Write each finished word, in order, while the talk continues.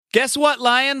Guess what,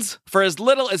 Lions? For as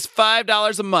little as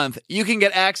 $5 a month, you can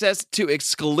get access to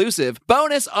exclusive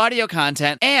bonus audio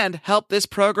content and help this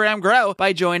program grow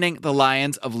by joining the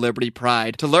Lions of Liberty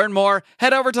Pride. To learn more,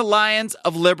 head over to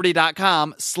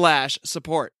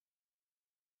lionsofliberty.com/support.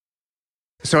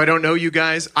 So I don't know you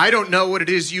guys. I don't know what it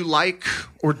is you like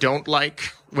or don't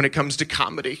like when it comes to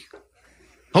comedy.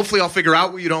 Hopefully I'll figure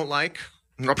out what you don't like.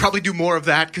 And I'll probably do more of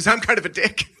that because I'm kind of a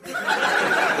dick.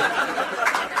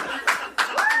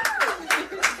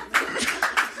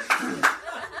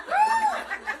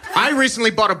 I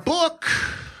recently bought a book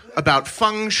about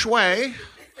feng shui,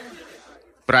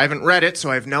 but I haven't read it,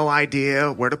 so I have no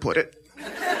idea where to put it.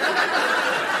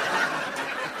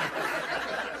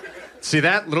 See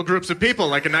that? Little groups of people,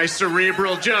 like a nice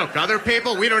cerebral joke. Other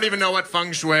people, we don't even know what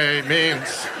feng shui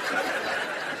means.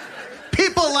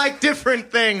 People like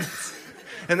different things,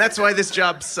 and that's why this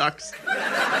job sucks.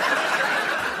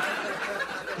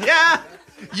 Yeah,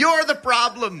 you're the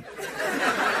problem.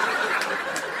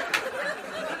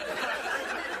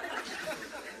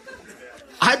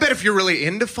 I bet if you're really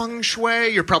into feng shui,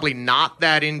 you're probably not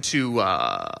that into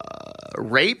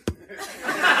rape.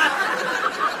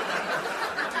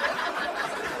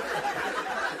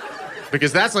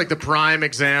 Because that's like the prime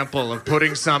example of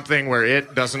putting something where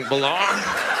it doesn't belong.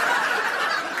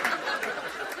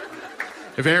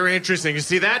 Very interesting. You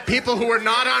see that? People who were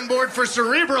not on board for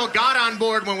cerebral got on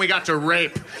board when we got to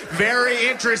rape. Very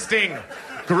interesting.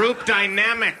 Group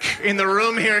dynamic in the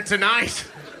room here tonight.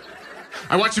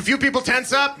 I watched a few people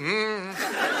tense up.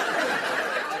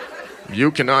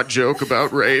 You cannot joke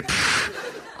about rape.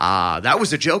 That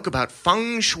was a joke about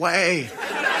feng shui.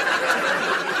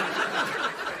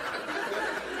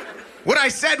 What I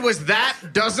said was that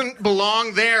doesn't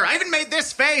belong there. I even made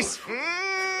this face.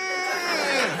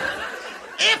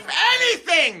 If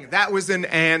anything, that was an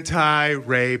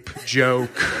anti-rape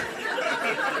joke.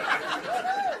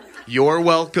 You're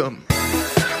welcome.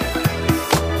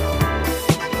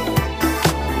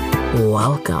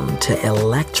 Welcome to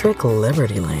Electric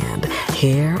Liberty Land,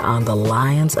 here on the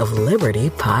Lions of Liberty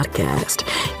podcast,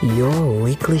 your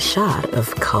weekly shot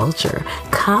of culture,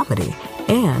 comedy,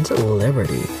 and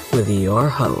liberty with your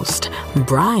host,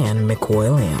 Brian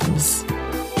McWilliams.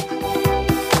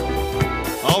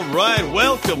 All right,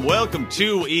 welcome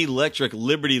to Electric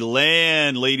Liberty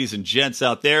Land, ladies and gents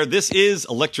out there. This is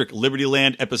Electric Liberty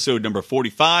Land, episode number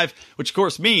 45, which of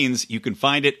course means you can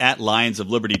find it at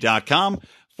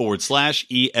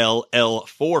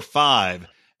lionsofliberty.com/ELL45.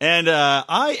 And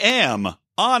I am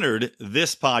honored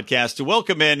this podcast to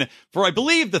welcome in, for I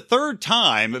believe the third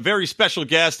time, a very special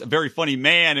guest, a very funny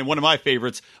man, and one of my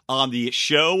favorites on the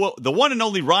show, the one and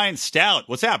only Ryan Stout.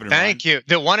 What's happening, Ryan? Thank you.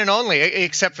 The one and only,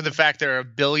 except for the fact there are a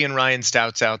billion Ryan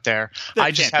Stouts out there. I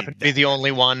just happen to be the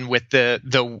only one with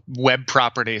the web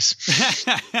properties.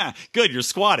 Good, you're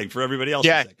squatting for everybody else.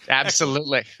 Yeah,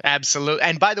 absolutely. Absolutely.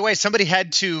 And by the way, somebody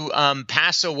had to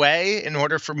pass away in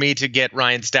order for me to get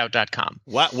ryanstout.com.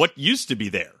 What used to be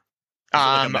there?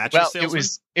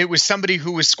 It was somebody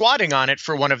who was squatting on it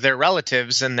for one of their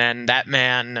relatives, and then that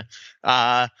man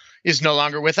is no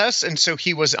longer with us, and so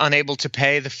he was unable to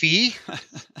pay the fee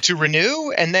to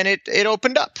renew, and then it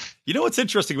opened up. You know what's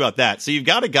interesting about that? So you've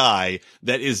got a guy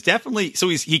that is definitely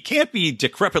he can't be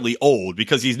decrepitly old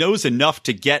because he knows enough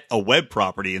to get a web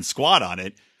property and squat on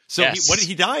it. So yes. What did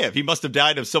he die of? He must have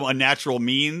died of some unnatural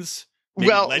means.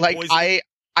 Well, like poisoning?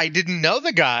 I didn't know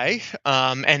the guy,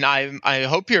 and I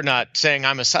hope you're not saying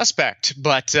I'm a suspect,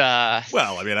 but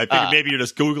well, I mean, I figured maybe you're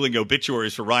just Googling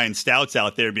obituaries for Ryan Stouts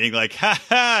out there being like,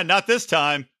 ha, not this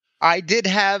time. I did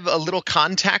have a little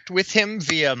contact with him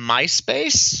via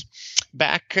MySpace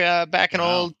back in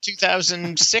old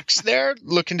 2006 there,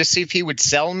 looking to see if he would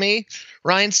sell me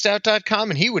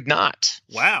ryanstout.com, and he would not.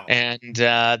 Wow. And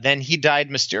then he died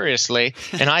mysteriously,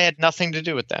 and I had nothing to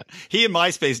do with that. He and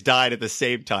MySpace died at the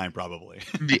same time, probably.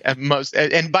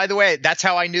 And by the way, that's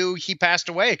how I knew he passed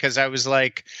away, because I was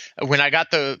like, when I got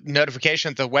the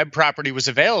notification that the web property was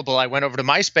available, I went over to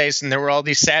MySpace, and there were all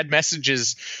these sad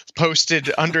messages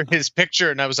posted under his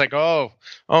picture, and I was like, oh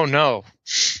no.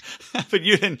 But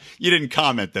you didn't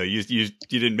comment though. You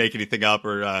didn't make anything up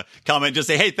or comment. Just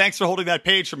say, hey, thanks for holding that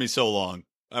page for me so long.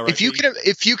 All right, if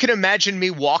you can imagine me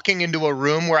walking into a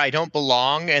room where I don't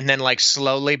belong and then like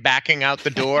slowly backing out the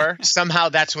door, somehow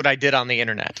that's what I did on the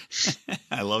internet.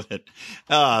 I love it.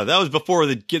 That was before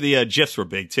the GIFs were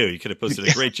big too. You could have posted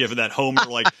a great GIF of that Homer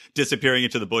like disappearing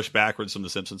into the bush backwards from The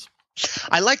Simpsons.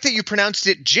 I like that you pronounced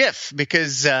it GIF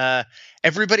because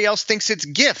Everybody else thinks it's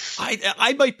GIF.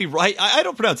 I might be right. I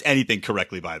don't pronounce anything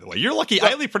correctly, by the way. You're lucky.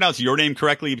 I only pronounce your name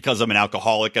correctly because I'm an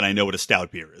alcoholic and I know what a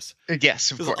stout beer is.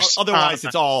 Yes, of course. Otherwise,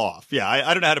 it's all off. Yeah,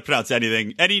 I don't know how to pronounce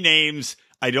anything. Any names,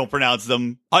 I don't pronounce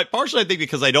them. Partially, I think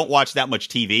because I don't watch that much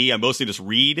TV. I mostly just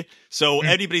read. So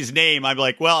anybody's name, I'm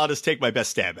like, well, I'll just take my best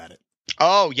stab at it.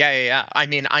 Oh, yeah. I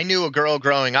mean, I knew a girl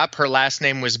growing up. Her last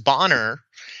name was Bonner.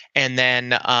 And then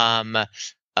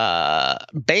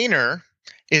Boehner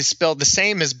is spelled the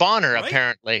same as Bonner, right?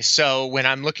 Apparently. So when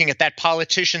I'm looking at that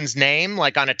politician's name,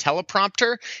 like on a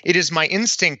teleprompter, it is my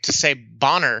instinct to say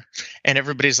Bonner. And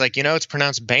everybody's like, it's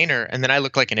pronounced Boehner. And then I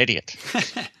look like an idiot.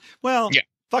 Well, yeah.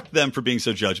 Fuck them for being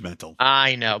so judgmental.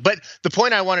 I know. But the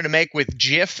point I wanted to make with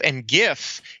GIF and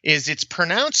GIF is it's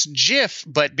pronounced GIF,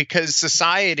 but because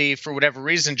society, for whatever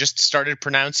reason, just started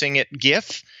pronouncing it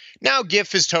GIF, now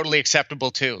GIF is totally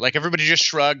acceptable too. Like everybody just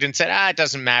shrugged and said, it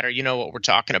doesn't matter. You know what we're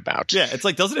talking about. Yeah, it's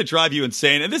like, doesn't it drive you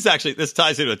insane? And this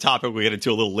ties into a topic we get into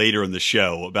a little later in the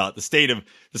show about the state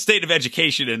of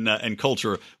education and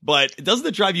culture. But doesn't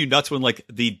it drive you nuts when like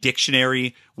the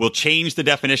dictionary will change the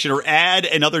definition or add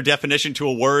another definition to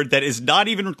a word that is not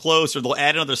even close, or they'll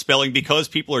add another spelling because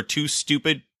people are too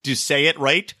stupid to say it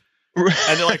right? And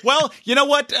they're like, well, you know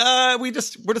what? We're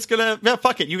just gonna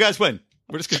fuck it. You guys win.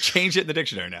 We're just going to change it in the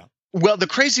dictionary now. Well, the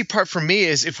crazy part for me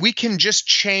is if we can just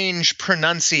change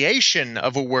pronunciation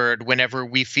of a word whenever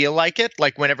we feel like it,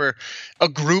 like whenever a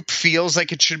group feels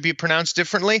like it should be pronounced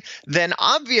differently, then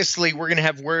obviously we're going to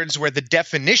have words where the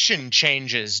definition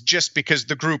changes just because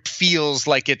the group feels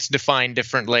like it's defined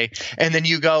differently. And then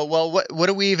you go, well, what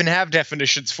do we even have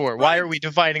definitions for? Why are we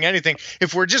defining anything?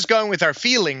 If we're just going with our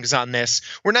feelings on this,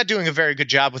 we're not doing a very good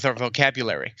job with our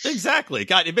vocabulary. Exactly.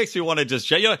 God, it makes me want to just,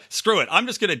 screw it. I'm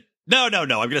just going to No. I'm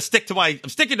going to I'm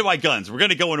sticking to my guns. We're going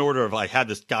to go in order of I had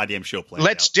this goddamn show planned.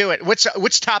 Let's do it.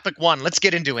 What's topic one? Let's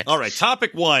get into it. All right.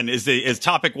 Topic one is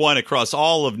topic one across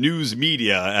all of news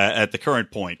media at the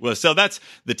current point. Well, so that's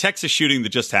the Texas shooting that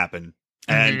just happened.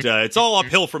 And it's all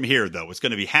uphill from here, though. It's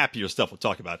going to be happier stuff we'll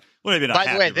talk about. Well, maybe not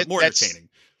By the way, but more entertaining.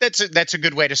 That's a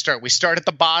good way to start. We start at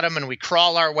the bottom and we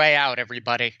crawl our way out,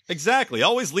 everybody. Exactly.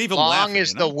 Always leave them laughing. Long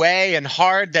is the way and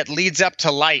hard that leads up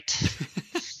to light.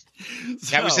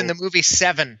 That was in the movie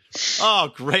Seven. Oh,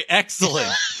 great.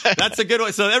 Excellent. That's a good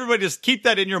one. So everybody just keep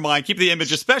that in your mind. Keep the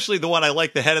image, especially the one I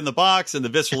like, the head in the box and the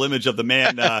visceral image of the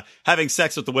man having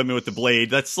sex with the women with the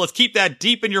blade. Let's keep that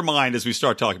deep in your mind as we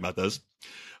start talking about those.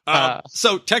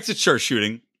 So Texas church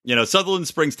shooting, Sutherland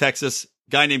Springs, Texas,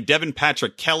 guy named Devin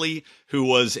Patrick Kelly, who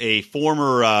was a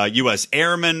former U.S.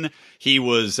 airman. He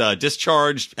was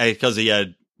discharged because he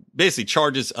had basically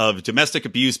charges of domestic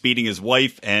abuse, beating his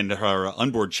wife and her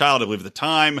unborn child, I believe, at the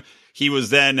time. He was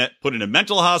then put in a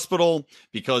mental hospital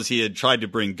because he had tried to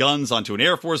bring guns onto an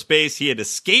Air Force base. He had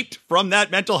escaped from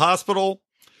that mental hospital,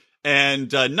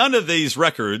 and none of these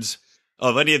records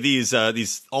of any of these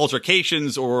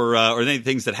altercations or any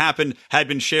things that happened had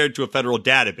been shared to a federal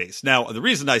database. Now, the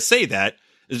reason I say that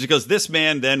is because this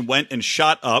man then went and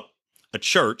shot up a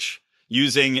church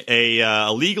using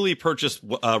a legally purchased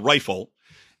rifle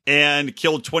and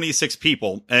killed 26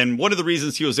 people. And one of the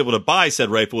reasons he was able to buy said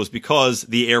rifle was because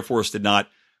the Air Force did not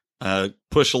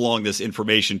push along this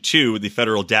information to the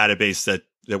federal database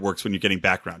that works when you're getting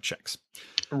background checks.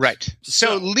 Right.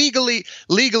 So legally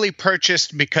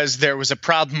purchased because there was a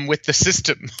problem with the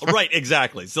system. Right.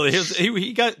 Exactly. So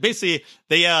he got basically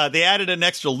they added an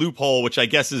extra loophole, which I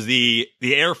guess is the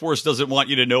Air Force doesn't want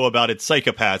you to know about its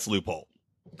psychopaths loophole.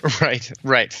 Right.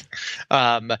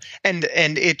 And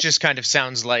it just kind of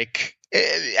sounds like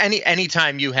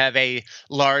anytime you have a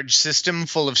large system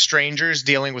full of strangers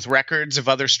dealing with records of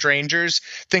other strangers,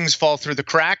 things fall through the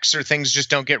cracks or things just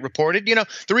don't get reported.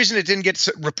 The reason it didn't get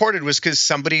reported was because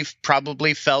somebody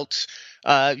probably felt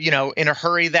in a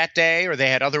hurry that day, or they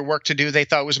had other work to do they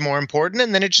thought was more important,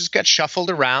 and then it just got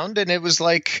shuffled around, and it was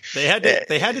like they had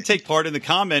to take part in the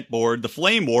comment board, the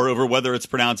flame war, over whether it's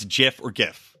pronounced GIF or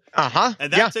GIF.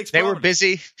 And that takes they were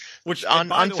busy on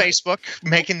Facebook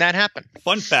making that happen.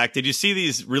 Fun fact, did you see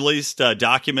these released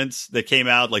documents that came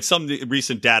out, like some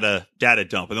recent data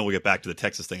dump, and then we'll get back to the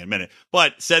Texas thing in a minute,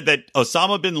 but said that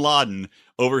Osama bin Laden,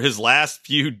 over his last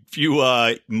few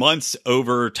months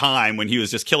over time, when he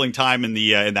was just killing time in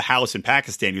the house in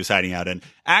Pakistan he was hiding out in,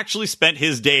 actually spent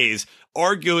his days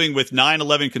arguing with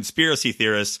 9/11 conspiracy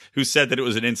theorists who said that it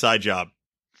was an inside job.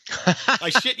 I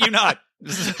shit you not.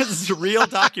 This is real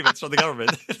documents from the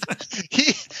government.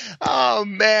 Oh,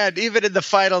 man. Even in the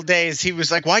final days, he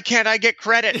was like, why can't I get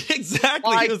credit?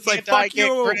 Exactly. Why he was like, fuck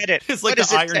you. Credit? It's like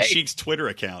the Iron Sheik's Twitter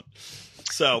account.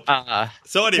 So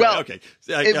anyway, okay.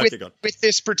 With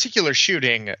this particular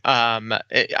shooting,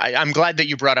 I'm glad that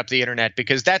you brought up the internet,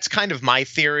 because that's kind of my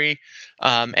theory.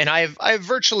 And I have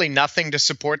virtually nothing to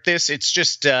support this. It's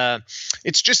just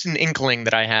an inkling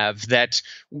that I have that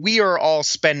we are all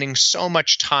spending so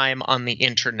much time on the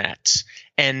internet,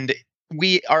 and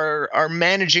we are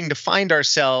managing to find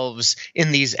ourselves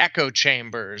in these echo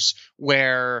chambers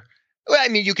where, well, I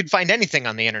mean, you can find anything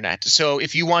on the internet. So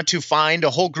if you want to find a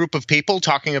whole group of people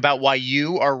talking about why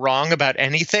you are wrong about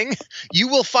anything, you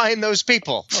will find those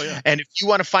people. Oh, yeah. And if you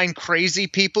want to find crazy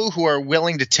people who are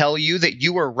willing to tell you that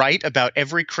you are right about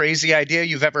every crazy idea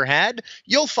you've ever had,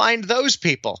 you'll find those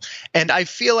people. And I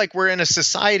feel like we're in a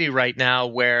society right now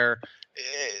where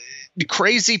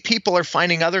crazy people are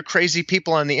finding other crazy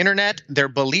people on the internet. Their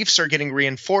beliefs are getting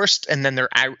reinforced, and then they're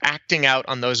acting out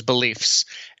on those beliefs.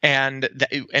 And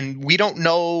we don't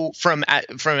know from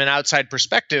an outside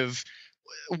perspective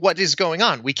what is going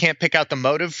on. We can't pick out the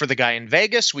motive for the guy in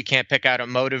Vegas. We can't pick out a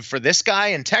motive for this guy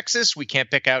in Texas. We can't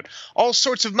pick out all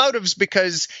sorts of motives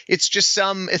because it's just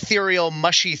some ethereal,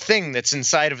 mushy thing that's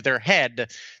inside of their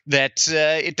head that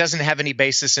it doesn't have any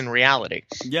basis in reality.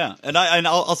 Yeah, and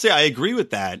I'll say I agree with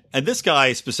that. And this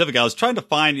guy specifically, I was trying to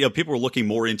find, people were looking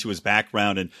more into his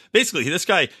background, and basically this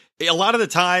guy, a lot of the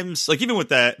times, like even with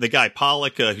the guy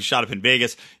Pollock who shot up in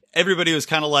Vegas, everybody was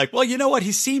kind of like, well, you know what?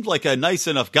 He seemed like a nice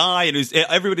enough guy. And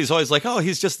everybody's always like, oh,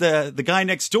 he's just the guy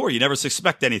next door. You never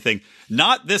suspect anything.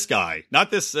 Not this guy.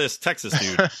 Not this Texas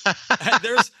dude.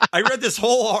 I read this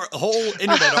whole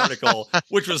internet article,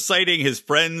 which was citing his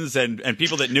friends and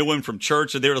people that knew him from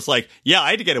church. And they were just like, yeah, I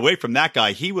had to get away from that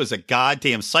guy. He was a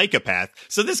goddamn psychopath.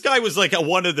 So this guy was like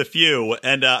one of the few.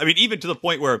 And I mean, even to the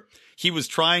point where he was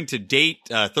trying to date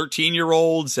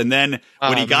 13-year-olds. And then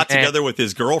when he got together with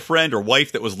his girlfriend or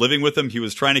wife that was living with him, he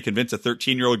was trying to convince a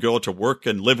 13-year-old girl to work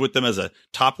and live with them as a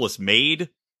topless maid.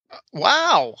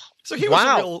 Wow. So he was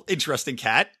a real interesting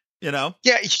cat, Yeah,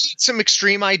 he had some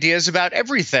extreme ideas about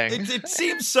everything. It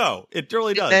seems so. It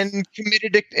really does. And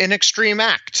committed an extreme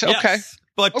act. Yes. Okay.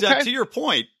 But to your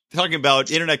point, talking about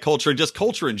internet culture and just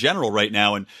culture in general right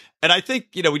now, and I think,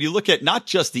 when you look at not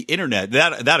just the internet,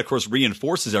 that of course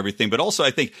reinforces everything, but also I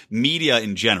think media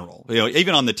in general,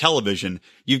 even on the television,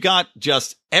 you've got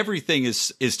just everything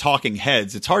is talking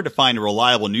heads. It's hard to find a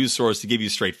reliable news source to give you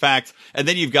straight facts. And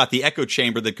then you've got the echo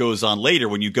chamber that goes on later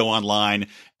when you go online,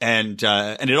 and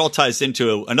it all ties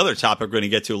into another topic we're going to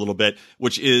get to a little bit,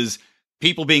 which is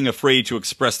people being afraid to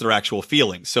express their actual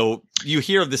feelings. So you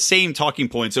hear the same talking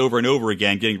points over and over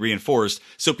again getting reinforced.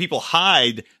 So people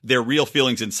hide their real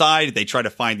feelings inside. They try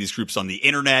to find these groups on the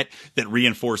internet that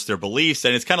reinforce their beliefs.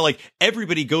 And it's kind of like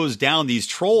everybody goes down these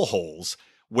troll holes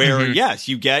where, yes,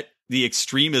 you get the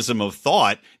extremism of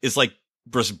thought is like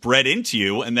just bred into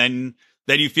you. And then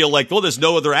you feel like, well, there's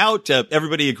no other out.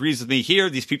 Everybody agrees with me here.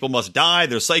 These people must die.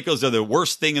 They're psychos. They're the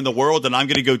worst thing in the world. And I'm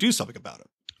going to go do something about it.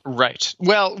 Right.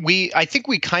 Well, I think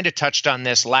we kind of touched on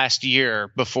this last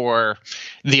year before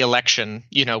the election,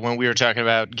 when we were talking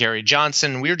about Gary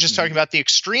Johnson. We were just talking about the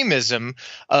extremism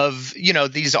of,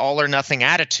 these all or nothing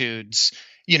attitudes.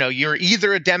 You're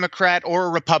either a Democrat or a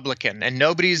Republican, and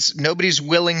nobody's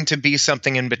willing to be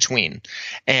something in between.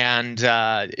 And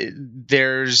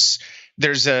there's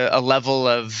a level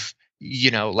of,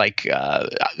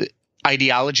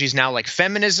 ideologies now like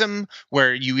feminism,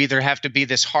 where you either have to be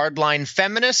this hardline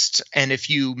feminist, and if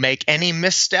you make any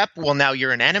misstep, well, now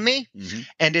you're an enemy.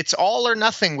 And it's all or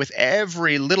nothing with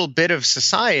every little bit of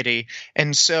society.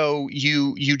 And so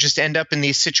you just end up in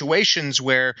these situations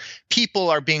where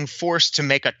people are being forced to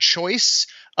make a choice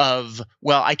of,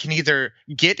 well, I can either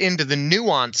get into the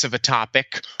nuance of a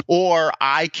topic, or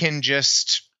I can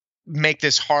just make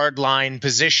this hard line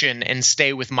position and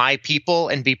stay with my people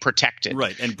and be protected.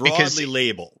 Right. And broadly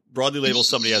label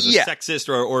somebody as a sexist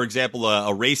or example,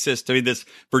 a racist. I mean, this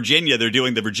Virginia, they're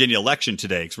doing the Virginia election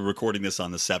today because we're recording this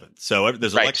on the 7th. So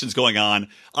there's elections going on.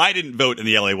 I didn't vote in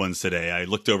the LA ones today. I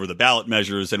looked over the ballot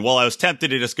measures, and while I was tempted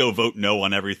to just go vote no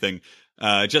on everything,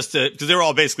 because they're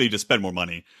all basically to spend more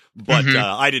money. But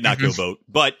I did not go vote.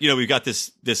 But, we've got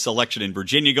this election in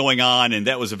Virginia going on, and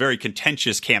that was a very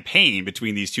contentious campaign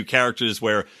between these two characters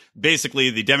where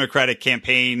basically the Democratic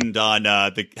campaigned on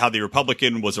how the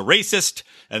Republican was a racist,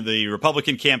 and the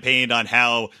Republican campaigned on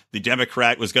how the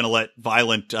Democrat was going to let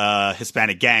violent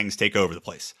Hispanic gangs take over the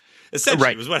place.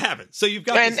 Essentially, was what happened. So you've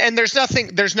got and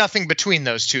there's nothing between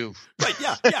those two. Right.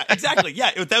 Yeah. Exactly.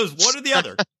 Yeah. That was one or the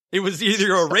other. It was either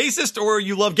you're a racist or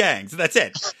you love gangs. That's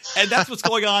it. And that's what's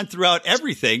going on throughout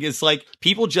everything. It's like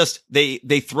people just, they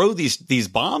throw these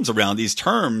bombs around, these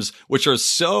terms, which are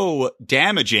so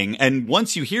damaging. And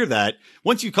once you hear that,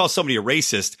 once you call somebody a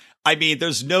racist, I mean,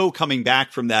 there's no coming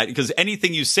back from that, because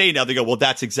anything you say now, they go, well,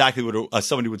 that's exactly what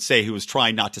somebody would say who was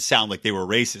trying not to sound like they were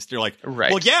racist. You're like,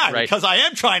 right, well, yeah, right. Because I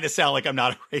am trying to sound like I'm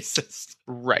not a racist.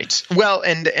 Right. Well,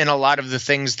 and a lot of the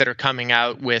things that are coming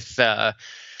out with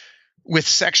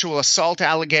sexual assault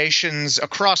allegations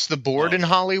across the board in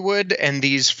Hollywood, and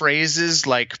these phrases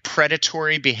like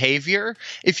predatory behavior.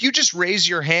 If you just raise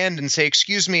your hand and say,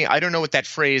 excuse me, I don't know what that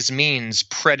phrase means,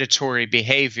 predatory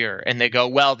behavior, and they go,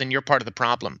 well, then you're part of the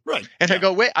problem. Right. And I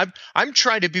go, wait, I'm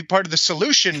trying to be part of the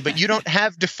solution, but you don't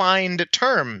have defined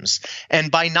terms.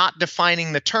 And by not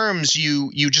defining the terms,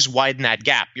 you just widen that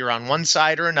gap. You're on one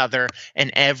side or another,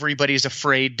 and everybody's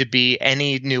afraid to be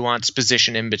any nuanced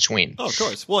position in between. Oh, of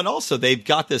course. Well, and also they've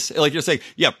got this, like you're saying,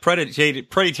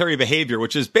 predatory behavior,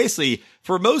 which is basically,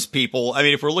 for most people, I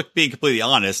mean, if we're being completely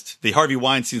honest, the Harvey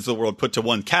Weinsteins of the world put to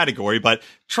one category, but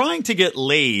trying to get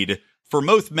laid for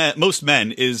most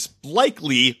men is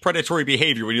likely predatory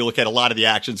behavior when you look at a lot of the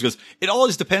actions, because it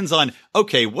always depends on,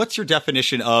 okay, what's your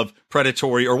definition of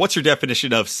predatory, or what's your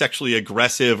definition of sexually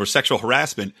aggressive or sexual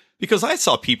harassment? Because I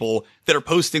saw people that are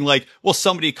posting like, well,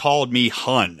 somebody called me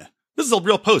hun. This is a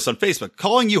real post on Facebook.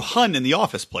 Calling you hun in the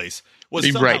office place was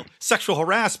somehow sexual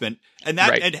harassment, and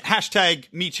that and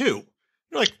hashtag me too.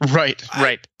 You're like, right.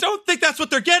 I don't think that's what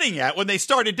they're getting at when they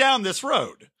started down this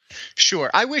road.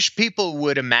 Sure. I wish people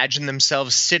would imagine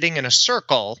themselves sitting in a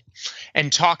circle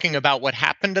and talking about what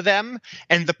happened to them,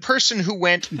 and the person who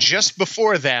went just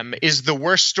before them is the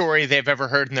worst story they've ever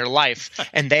heard in their life,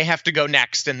 and they have to go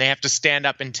next, and they have to stand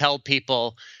up and tell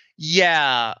people,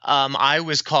 yeah, I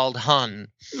was called hun,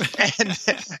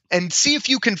 and see if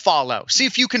you can follow. See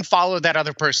if you can follow that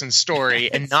other person's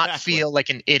story and not feel like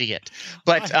an idiot.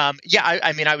 But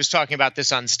I mean, I was talking about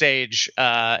this on stage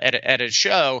at a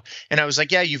show, and I was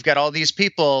like, yeah, you've got all these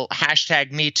people,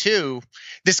 hashtag me too.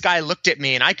 This guy looked at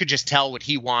me, and I could just tell what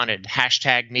he wanted,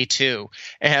 hashtag me too.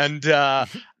 And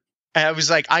I was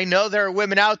like, I know there are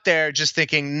women out there just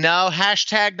thinking, no,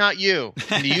 hashtag not you.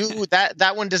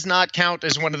 That one does not count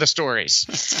as one of the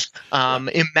stories.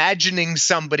 Imagining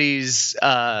somebody's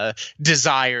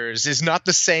desires is not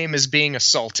the same as being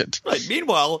assaulted. Right.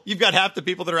 Meanwhile, you've got half the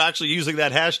people that are actually using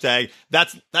that hashtag.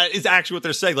 That is actually what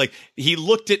they're saying. Like, he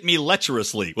looked at me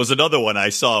lecherously was another one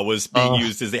I saw was being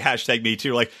used as the hashtag me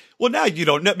too. Like, well, now you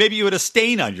don't know. Maybe you had a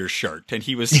stain on your shirt, and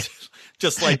he was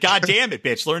just like, God damn it,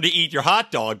 bitch, learn to eat your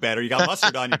hot dog better. You got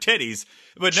mustard on your titties.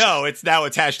 But no, it's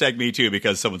hashtag me too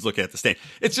because someone's looking at the stain.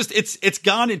 It's just, it's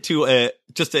gone into a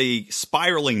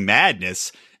spiraling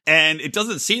madness, and it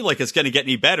doesn't seem like it's going to get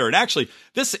any better. And actually,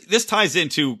 this ties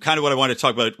into kind of what I want to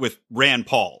talk about with Rand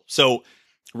Paul. So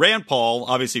Rand Paul,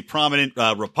 obviously prominent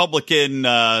Republican,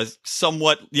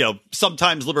 somewhat,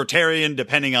 sometimes libertarian,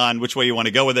 depending on which way you want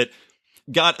to go with it,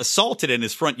 got assaulted in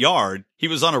his front yard. He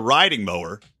was on a riding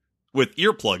mower with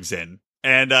earplugs in,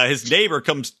 and his neighbor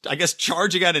comes, I guess,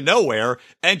 charging out of nowhere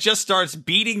and just starts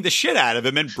beating the shit out of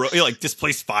him and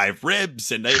displaced 5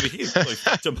 ribs, and he really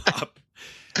fucked him up.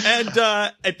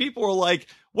 And people were like,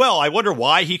 well, I wonder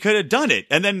why he could have done it.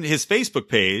 And then his Facebook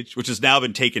page, which has now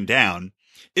been taken down,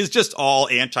 is just all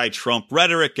anti-Trump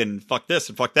rhetoric and fuck this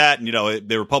and fuck that. And,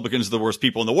 the Republicans are the worst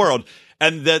people in the world.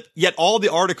 And that yet all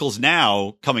the articles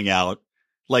now coming out,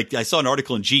 like I saw an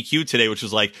article in GQ today, which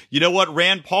was like, you know what?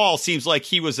 Rand Paul seems like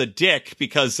he was a dick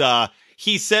because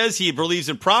he says he believes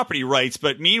in property rights,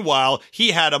 but meanwhile,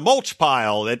 he had a mulch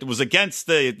pile that was against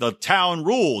the town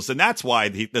rules. And that's why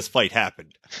this fight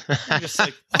happened. I'm just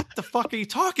like, what the fuck are you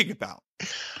talking about?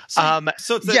 So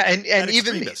it's and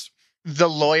even the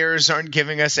lawyers aren't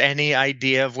giving us any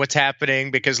idea of what's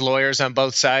happening, because lawyers on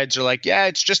both sides are like, yeah,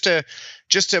 it's just a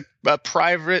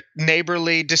private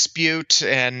neighborly dispute,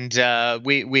 and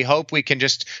we hope we can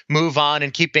just move on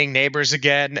and keep being neighbors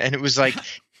again. And it was like,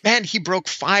 man, he broke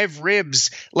 5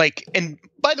 ribs, and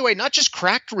by the way, not just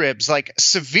cracked ribs, like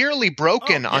severely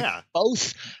broken on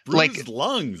both, bruised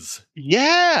lungs.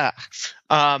 Yeah.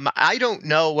 I don't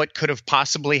know what could have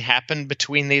possibly happened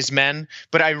between these men,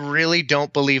 but I really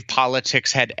don't believe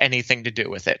politics had anything to do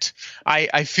with it.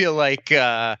 I feel like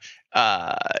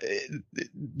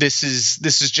this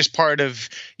is just part of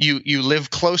you live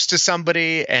close to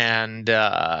somebody, and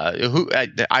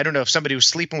I don't know if somebody was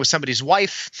sleeping with somebody's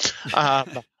wife,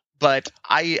 but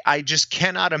I just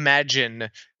cannot imagine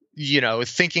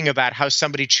thinking about how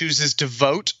somebody chooses to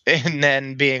vote and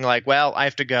then being like, well, I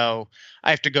have to go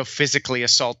physically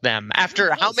assault them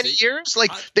after how many years?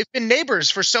 Like, they've been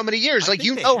neighbors for so many years. Like,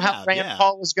 how Rand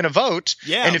Paul is going to vote.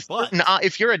 Yeah, and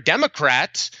if you're a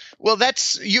Democrat, well,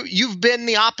 that's you've been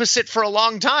the opposite for a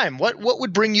long time. What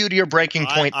would bring you to your breaking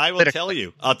point? I will tell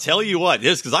you. I'll tell you what it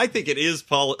is, because I think it is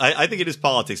I think it is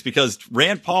politics, because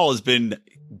Rand Paul has been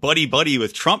buddy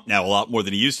with Trump now a lot more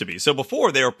than he used to be. So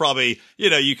before, they were probably,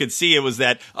 you could see it was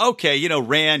that, okay,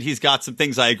 Rand, he's got some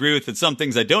things I agree with and some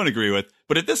things I don't agree with.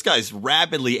 But if this guy's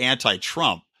rabidly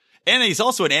anti-Trump, and he's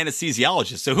also an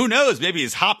anesthesiologist, so who knows, maybe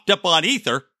he's hopped up on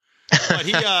ether. But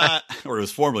he, or he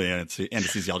was formerly an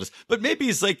anesthesiologist, but maybe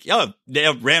he's like,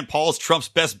 Rand Paul's Trump's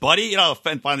best buddy,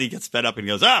 and finally he gets fed up and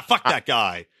goes, fuck that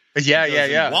guy.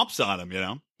 Yeah. Whomps on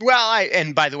him, Well,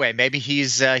 and by the way, maybe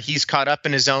he's caught up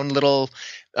in his own little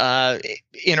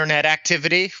internet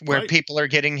activity where people are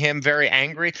getting him very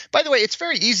angry. By the way, it's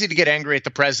very easy to get angry at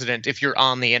the president if you're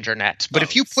on the internet. But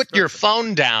if you put your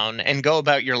phone down and go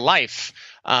about your life,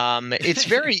 it's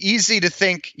very easy to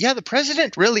think, the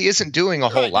president really isn't doing a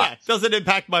whole lot. Yeah. Doesn't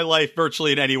impact my life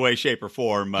virtually in any way, shape, or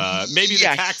form. Maybe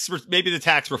the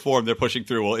tax reform they're pushing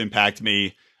through will impact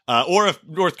me. Or if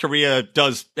North Korea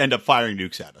does end up firing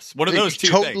nukes at us. One of those two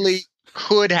things. Totally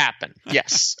could happen,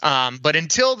 yes. But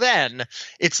until then,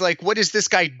 it's like, what is this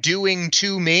guy doing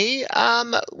to me?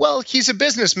 Well, he's a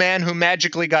businessman who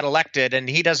magically got elected, and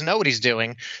he doesn't know what he's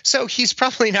doing. So he's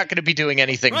probably not going to be doing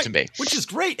anything to me. Which is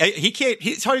great.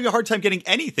 He's having a hard time getting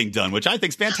anything done, which I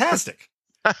think is fantastic.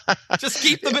 Just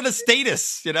keep them in a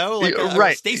status, like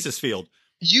a stasis field.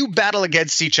 You battle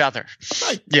against each other.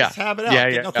 Right. Just have it out.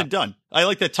 Get nothing done. I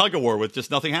like that tug of war with just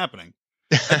nothing happening.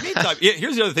 Meantime,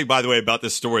 here's the other thing, by the way, about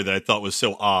this story that I thought was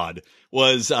so odd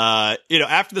was,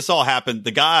 after this all happened,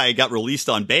 the guy got released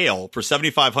on bail for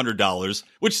 $7,500,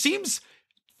 which seems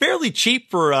fairly cheap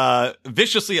for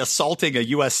viciously assaulting a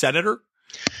U.S. senator.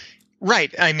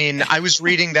 Right. I mean, I was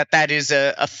reading that is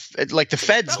like the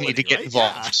feds need to get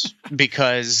involved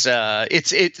because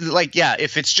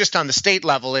if it's just on the state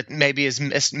level, it maybe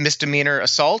is misdemeanor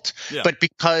assault. Yeah. But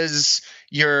because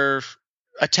you're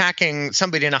attacking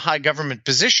somebody in a high government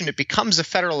position, it becomes a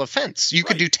federal offense. You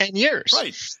could do 10 years.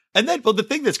 Right. And then, the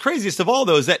thing that's craziest of all,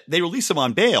 though, is that they release him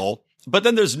on bail, but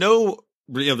then there's no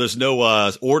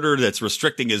order that's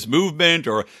restricting his movement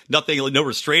or nothing, no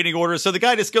restraining order. So the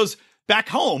guy just goes back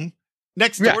home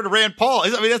next door to Rand Paul.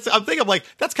 I mean,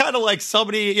 that's kind of like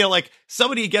somebody,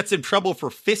 somebody gets in trouble for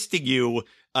fisting you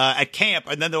at camp,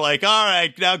 and then they're like, all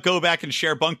right, now go back and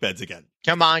share bunk beds again.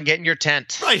 Come on, get in your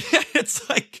tent. Right. It's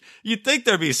like, you'd think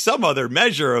there'd be some other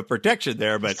measure of protection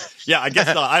there, but I guess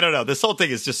not. I don't know. This whole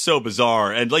thing is just so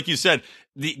bizarre. And like you said,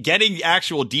 getting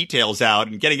actual details out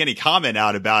and getting any comment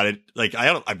out about it, like,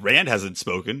 Rand hasn't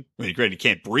spoken. I mean, granted, he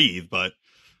can't breathe, but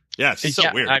it's just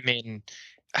so weird. I mean,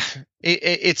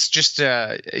 it's just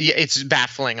it's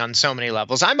baffling on so many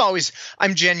levels.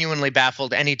 I'm genuinely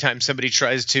baffled anytime somebody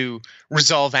tries to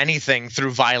resolve anything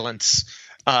through violence.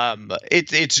 I'm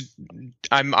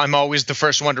always the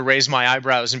first one to raise my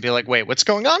eyebrows and be like, wait, what's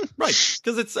going on? Right.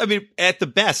 Because at the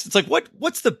best, it's like,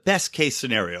 what's the best case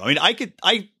scenario? I mean,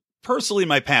 I personally in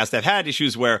my past, I've had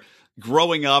issues where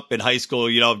growing up in high school,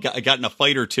 I've got in a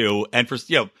fight or two, and for,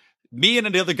 me and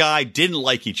another guy didn't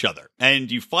like each other,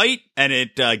 and you fight, and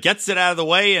it gets it out of the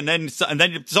way, and then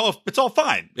it's all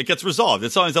fine. It gets resolved.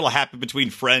 It's always that'll happen between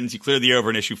friends. You clear the air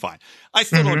over an issue, fine. I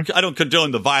still don't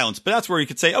condone the violence, but that's where you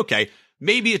could say, okay,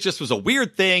 maybe it just was a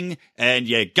weird thing, and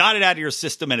you got it out of your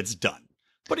system, and it's done.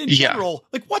 But in general,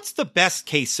 like, what's the best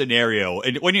case scenario?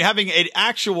 And when you're having an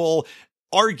actual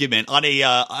argument on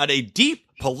a deep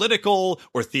political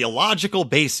or theological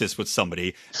basis with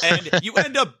somebody, and you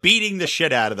end up beating the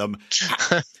shit out of them,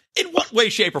 in what way,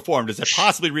 shape, or form does it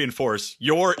possibly reinforce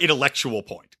your intellectual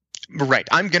point? Right.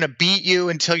 I'm going to beat you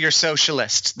until you're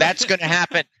socialist. That's going to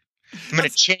happen. I'm going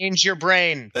to change your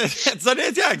brain.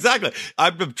 Yeah, exactly.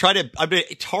 I'm going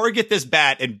to target this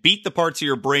bat and beat the parts of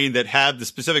your brain that have the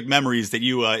specific memories that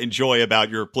you enjoy about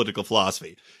your political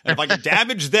philosophy. And if I can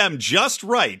damage them just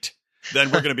right,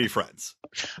 then we're going to be friends.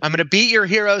 I'm going to beat your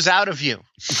heroes out of you.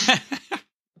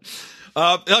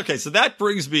 Okay, so that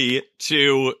brings me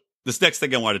to this next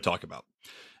thing I wanted to talk about.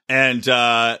 And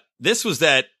this was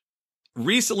that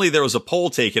recently there was a poll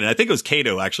taken, and I think it was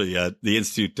Cato, actually, the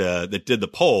institute that did the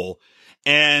poll.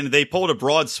 And they polled a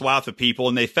broad swath of people,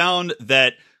 and they found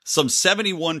that some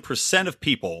 71% of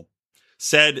people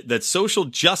said that social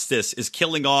justice is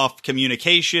killing off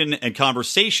communication and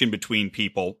conversation between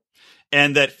people,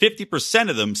 and that 50%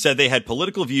 of them said they had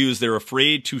political views they're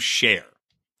afraid to share.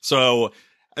 So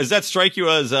does that strike you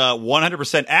as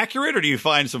 100% accurate, or do you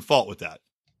find some fault with that?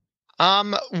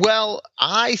 Well,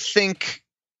 I've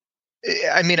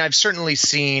certainly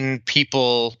seen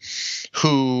people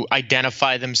who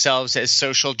identify themselves as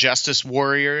social justice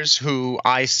warriors who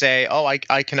I say, oh,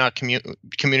 I cannot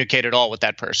communicate at all with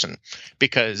that person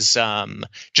because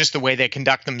just the way they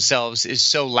conduct themselves is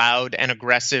so loud and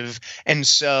aggressive and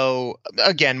so,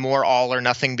 again, more all or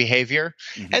nothing behavior.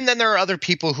 Mm-hmm. And then there are other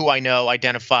people who I know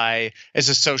identify as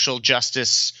a social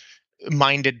justice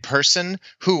minded person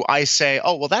who I say,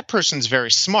 oh, well, that person's very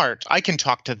smart. I can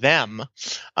talk to them.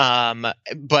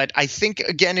 But I think,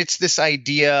 again, it's this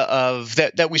idea of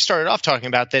that we started off talking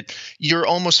about, that you're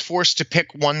almost forced to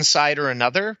pick one side or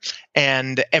another,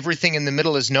 and everything in the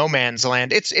middle is no man's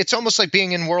land. It's almost like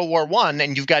being in World War I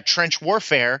and you've got trench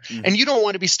warfare, and you don't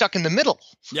want to be stuck in the middle.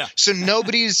 Yeah. So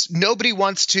nobody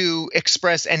wants to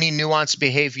express any nuanced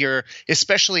behavior,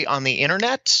 especially on the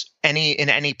internet, in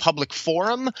any public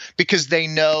forum, because they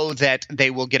know that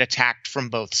they will get attacked from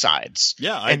both sides.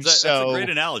 Yeah, that's a great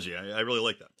analogy. I really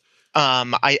like that.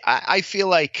 I feel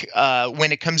like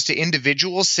when it comes to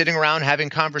individuals sitting around having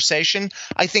conversation,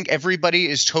 I think everybody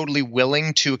is totally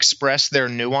willing to express their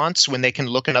nuance when they can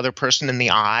look another person in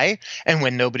the eye and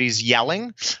when nobody's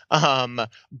yelling.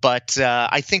 But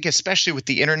I think especially with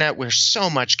the internet, where so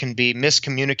much can be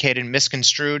miscommunicated,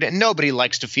 misconstrued, and nobody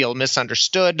likes to feel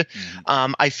misunderstood.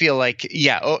 Mm-hmm. I feel like,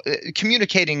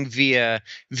 communicating via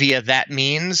that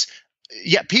means,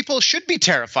 people should be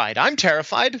terrified. I'm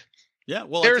terrified. Yeah,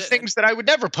 well, there are things that I would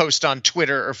never post on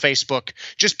Twitter or Facebook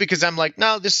just because I'm like,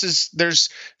 no, there's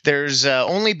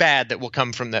only bad that will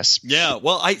come from this. Yeah,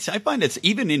 well, I find it's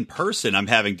even in person, I'm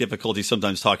having difficulty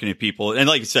sometimes talking to people. And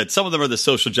like you said, some of them are the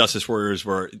social justice warriors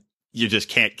where you just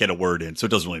can't get a word in, so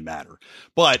it doesn't really matter.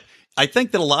 But I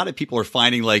think that a lot of people are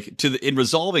finding in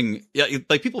resolving,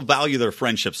 people value their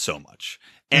friendships so much.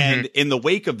 And in the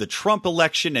wake of the Trump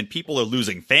election, and people are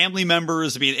losing family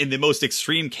members, I mean, in the most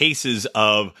extreme cases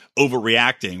of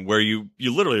overreacting, where you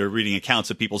literally are reading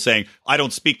accounts of people saying, I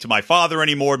don't speak to my father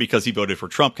anymore because he voted for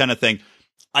Trump, kind of thing.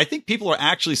 I think people are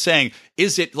actually saying,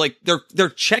 is it like they're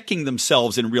checking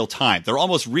themselves in real time? They're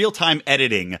almost real time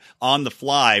editing on the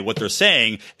fly what they're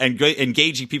saying and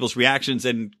engaging people's reactions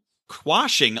and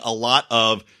quashing a lot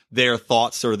of their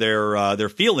thoughts or their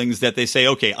feelings that they say,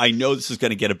 okay, I know this is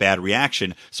going to get a bad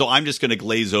reaction, so I'm just going to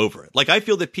glaze over it. Like, I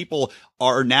feel that people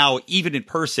are now, even in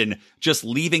person, just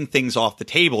leaving things off the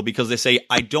table because they say,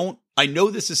 I know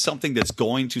this is something that's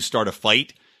going to start a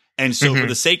fight. And so for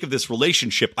the sake of this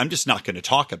relationship, I'm just not going to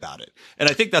talk about it. And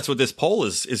I think that's what this poll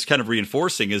is kind of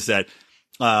reinforcing, is that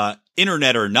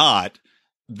internet or not,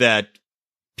 that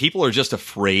people are just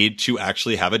afraid to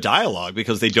actually have a dialogue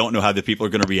because they don't know how the people are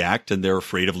going to react, and they're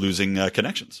afraid of losing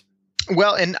connections.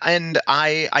 Well, and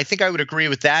I think I would agree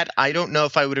with that. I don't know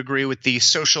if I would agree with the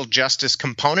social justice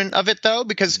component of it, though,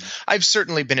 because I've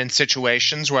certainly been in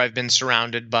situations where I've been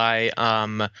surrounded by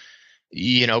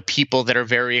people that are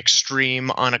very extreme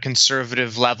on a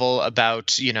conservative level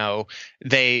about,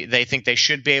 they think they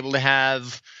should be able to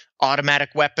have automatic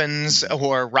weapons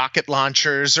or rocket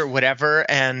launchers or whatever.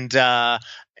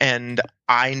 And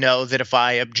I know that if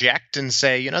I object and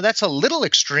say, that's a little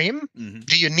extreme. Mm-hmm.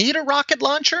 Do you need a rocket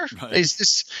launcher? Right. Is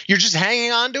this, you're just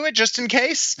hanging on to it just in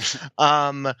case?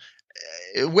 You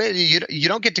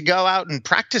don't get to go out and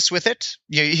practice with it.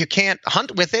 You can't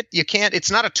hunt with it. You can't. It's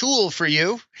not a tool for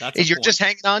you. You're just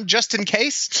hanging on just in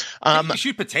case. You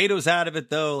shoot potatoes out of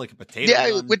it, though, like a potato.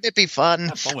 Yeah, wouldn't it be fun?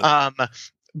 Have fun with it.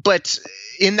 But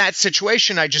in that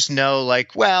situation, I just know,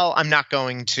 I'm not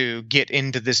going to get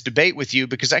into this debate with you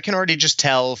because I can already just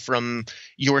tell from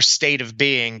your state of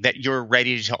being that you're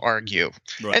ready to argue.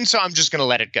 Right. And so I'm just going to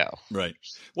let it go. Right.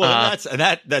 Well,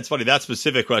 that's funny. That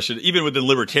specific question, even within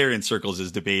libertarian circles,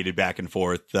 is debated back and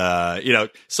forth.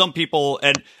 Some people,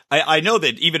 and I know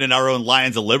that even in our own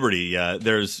Lions of Liberty,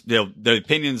 there's, the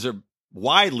opinions are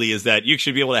widely is that you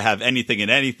should be able to have anything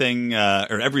and anything,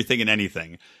 or everything and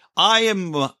anything.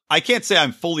 I can't say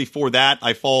I'm fully for that.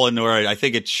 I fall in where I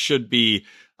think it should be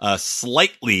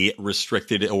slightly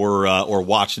restricted or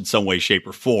watched in some way, shape,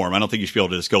 or form. I don't think you should be able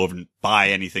to just go over and buy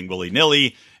anything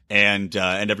willy-nilly, and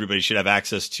everybody should have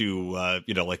access to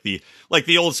like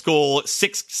the old school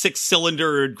six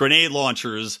cylinder grenade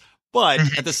launchers. But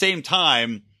at the same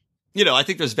time, I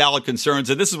think there's valid concerns,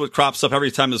 and this is what crops up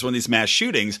every time there's one of these mass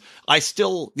shootings. I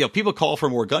still, people call for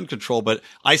more gun control, but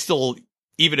I still,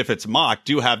 even if it's mock,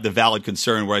 do have the valid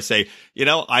concern where I say,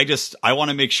 I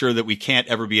want to make sure that we can't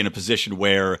ever be in a position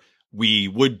where we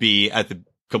would be at the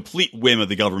complete whim of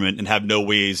the government and have no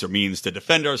ways or means to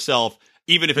defend ourselves,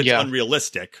 even if it's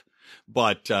unrealistic.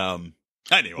 But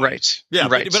anyway, right, yeah,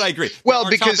 right. But I agree. Well,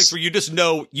 because topics where you just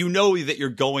know, that you're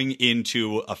going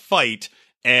into a fight,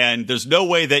 And there's no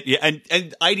way that and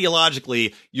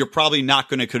ideologically, you're probably not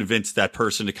going to convince that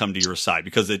person to come to your side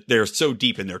because they're so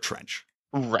deep in their trench.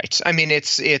 Right. I mean,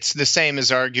 it's the same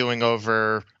as arguing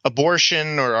over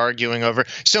abortion or arguing over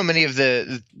so many of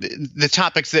the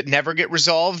topics that never get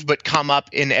resolved but come up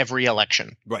in every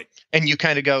election. Right. And you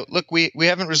kind of go, look, we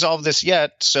haven't resolved this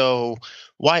yet, so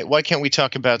why can't we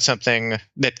talk about something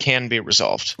that can be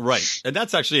resolved? Right. And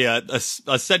that's actually a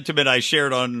sentiment I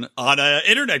shared on an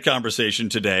internet conversation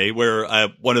today where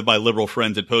one of my liberal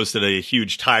friends had posted a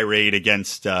huge tirade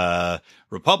against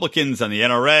Republicans and the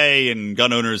NRA and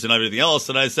gun owners and everything else.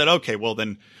 And I said, okay, well,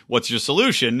 then what's your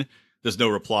solution? There's no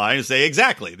reply. I say,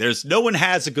 exactly. No one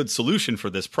has a good solution for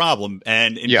this problem.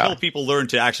 And until people learn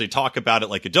to actually talk about it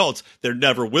like adults, there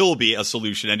never will be a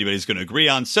solution anybody's going to agree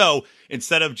on. So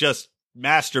instead of just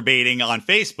masturbating on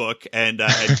Facebook and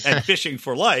fishing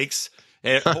for likes,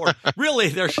 or really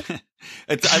there's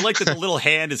I like that the little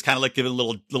hand is kind of like giving a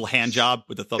little hand job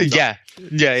with the thumbs up.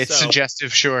 Yeah, it's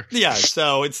suggestive, sure. Yeah,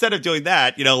 so instead of doing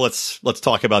that, let's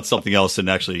talk about something else and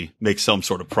actually make some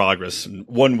sort of progress in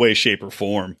one way, shape, or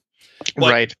form.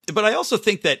 Right. But I also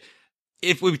think that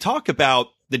if we talk about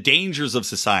the dangers of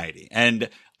society, and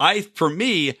for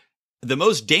me, the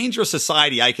most dangerous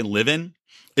society I can live in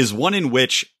is one in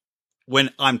which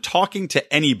when I'm talking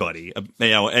to anybody,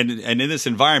 and in this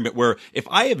environment where if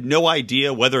I have no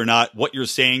idea whether or not what you're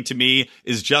saying to me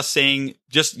is just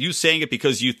you saying it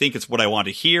because you think it's what I want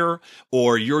to hear,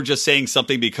 or you're just saying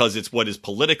something because it's what is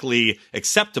politically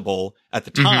acceptable at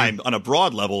the time on a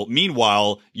broad level.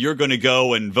 Meanwhile, you're going to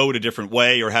go and vote a different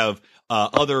way or have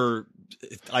other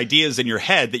ideas in your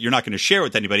head that you're not going to share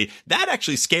with anybody. That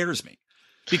actually scares me.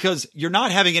 Because you're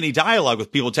not having any dialogue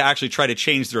with people to actually try to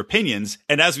change their opinions.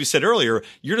 And as we said earlier,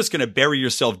 you're just going to bury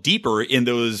yourself deeper in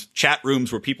those chat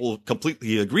rooms where people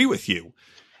completely agree with you.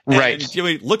 Right.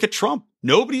 And, look at Trump.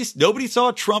 Nobody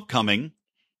saw Trump coming.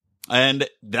 And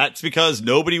that's because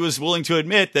nobody was willing to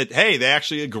admit that, hey, they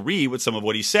actually agree with some of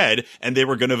what he said and they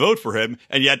were going to vote for him.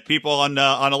 And yet people on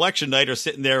election night are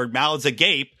sitting there mouths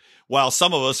agape while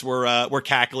some of us were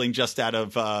cackling just out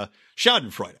of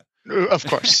Schadenfreude. Of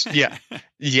course. Yeah.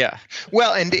 Yeah.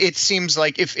 Well, and it seems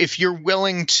like if you're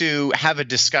willing to have a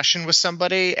discussion with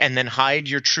somebody and then hide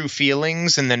your true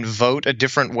feelings and then vote a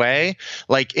different way,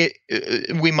 like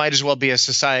we might as well be a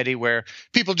society where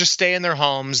people just stay in their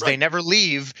homes, they never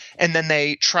leave, and then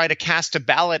they try to cast a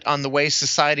ballot on the way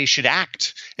society should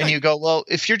act. And you go, well,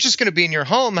 if you're just going to be in your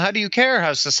home, how do you care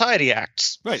how society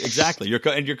acts? Right. Exactly. You're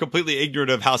completely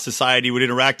ignorant of how society would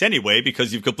interact anyway,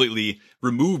 because you've completely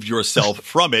removed yourself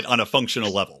from it on a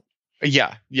functional level.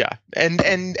 Yeah.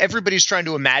 And everybody's trying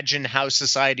to imagine how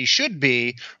society should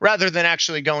be rather than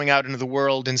actually going out into the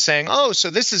world and saying, oh, so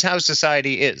this is how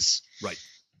society is. Right.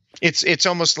 It's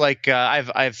almost like I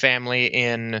have family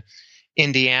in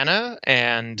Indiana,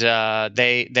 and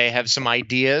they have some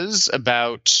ideas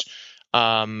about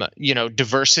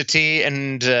diversity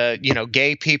and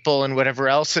gay people and whatever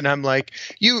else, and I'm like,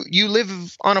 you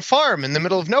live on a farm in the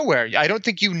middle of nowhere. I don't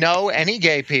think you know any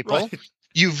gay people. Right.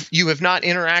 You have not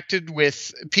interacted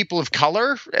with people of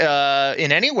color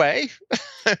in any way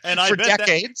for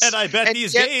decades. I bet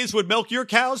these gays would milk your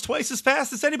cows twice as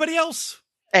fast as anybody else.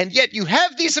 And yet you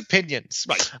have these opinions.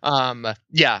 Right.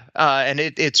 And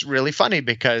it's really funny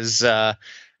because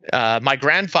my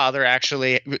grandfather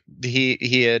actually,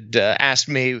 he had asked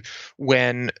me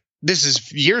when – this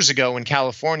is years ago when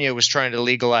California was trying to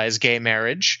legalize gay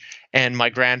marriage. And my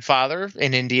grandfather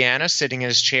in Indiana, sitting in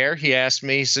his chair, he asked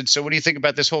me, he said, so what do you think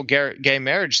about this whole gay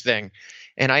marriage thing?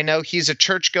 And I know he's a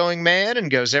church-going man and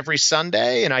goes every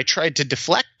Sunday. And I tried to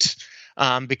deflect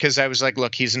because I was like,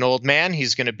 look, he's an old man.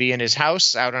 He's going to be in his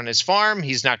house out on his farm.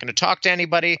 He's not going to talk to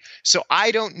anybody. So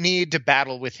I don't need to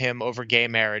battle with him over gay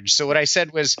marriage. So what I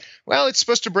said was, well, it's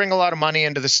supposed to bring a lot of money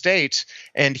into the state.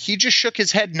 And he just shook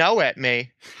his head no at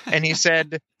me. And he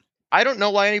said, I don't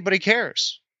know why anybody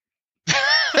cares.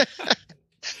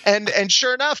 And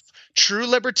sure enough, true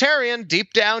libertarian,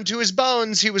 deep down to his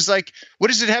bones, he was like, what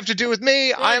does it have to do with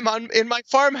me? I'm in my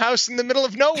farmhouse in the middle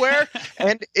of nowhere.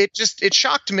 And it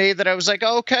shocked me that I was like,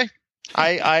 oh, okay.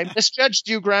 I misjudged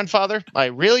you, grandfather. I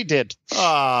really did.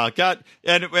 God.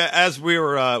 And as we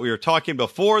were talking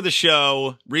before the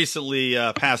show, recently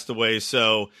passed away.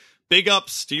 So big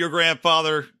ups to your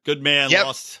grandfather. Good man,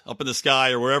 lost up in the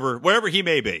sky or wherever he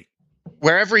may be.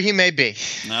 Wherever he may be.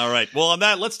 All right. Well, on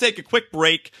that, let's take a quick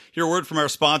break, hear a word from our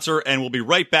sponsor, and we'll be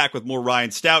right back with more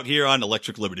Ryan Stout here on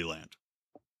Electric Liberty Land.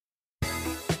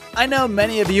 I know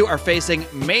many of you are facing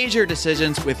major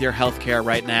decisions with your healthcare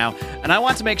right now, and I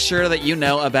want to make sure that you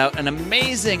know about an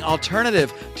amazing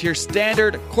alternative to your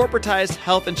standard corporatized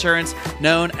health insurance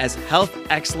known as Health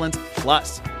Excellence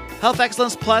Plus. Health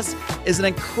Excellence Plus is an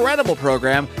incredible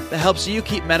program that helps you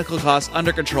keep medical costs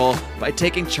under control by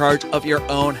taking charge of your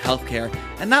own healthcare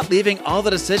and not leaving all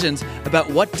the decisions about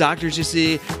what doctors you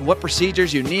see and what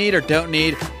procedures you need or don't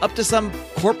need up to some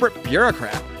corporate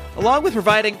bureaucrat. Along with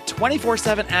providing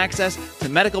 24/7 access to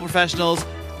medical professionals,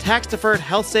 tax-deferred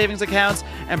health savings accounts,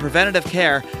 and preventative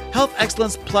care, Health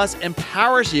Excellence Plus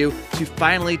empowers you to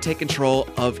finally take control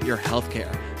of your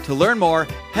healthcare. To learn more,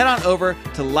 head on over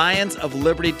to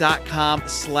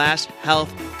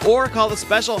lionsofliberty.com/health or call the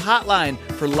special hotline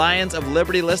for Lions of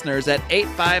Liberty listeners at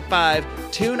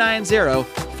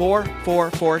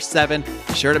 855-290-4447.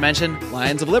 Be sure to mention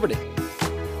Lions of Liberty.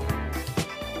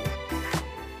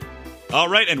 All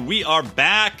right, and we are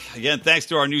back. Again, thanks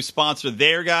to our new sponsor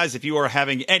there, guys. If you are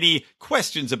having any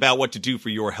questions about what to do for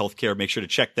your healthcare, make sure to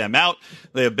check them out.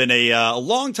 They have been a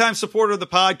longtime supporter of the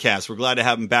podcast. We're glad to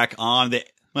have them back on the,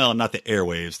 well, not the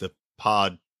airwaves, the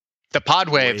pod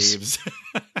waves.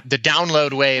 The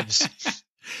download waves.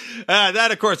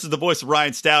 That, of course, is the voice of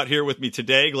Ryan Stout here with me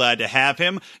today. Glad to have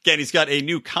him. Again, he's got a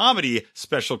new comedy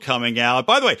special coming out.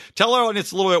 By the way, tell our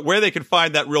audience a little bit where they can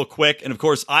find that real quick. And, of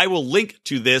course, I will link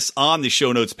to this on the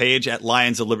show notes page at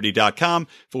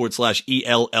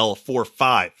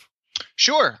lionsofliberty.com/ELL45.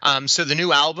 Sure. So the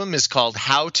new album is called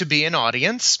How to Be an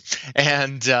Audience,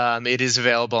 and it is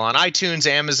available on iTunes,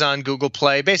 Amazon, Google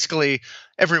Play, basically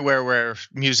everywhere where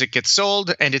music gets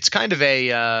sold. And it's kind of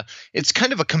a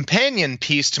companion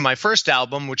piece to my first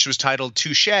album, which was titled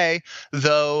Touché,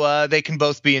 though they can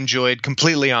both be enjoyed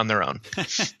completely on their own.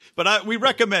 But we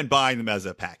recommend buying them as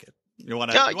a packet. You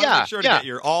want to make sure to get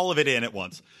all of it in at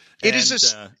once. It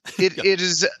is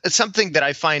something that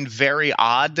I find very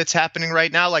odd that's happening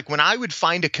right now. Like when I would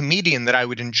find a comedian that I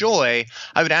would enjoy,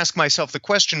 I would ask myself the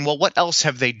question, well, what else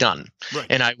have they done? Right.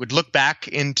 And I would look back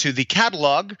into the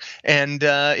catalog, and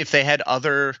if they had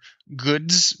other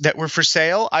goods that were for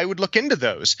sale, I would look into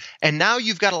those. And now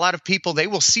you've got a lot of people, they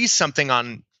will see something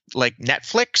on like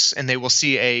Netflix, and they will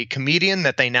see a comedian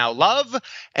that they now love,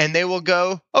 and they will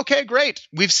go, okay, great,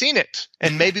 we've seen it,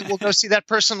 and maybe we'll go see that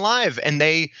person live. And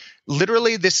they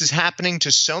literally, this is happening to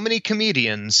so many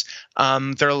comedians.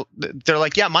 They're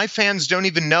like, yeah, my fans don't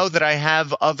even know that I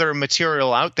have other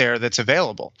material out there that's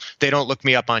available. They don't look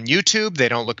me up on YouTube. They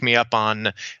don't look me up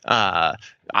on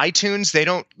iTunes. They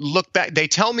don't look back. They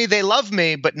tell me they love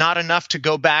me, but not enough to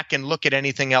go back and look at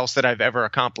anything else that I've ever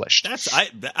accomplished.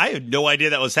 I had no idea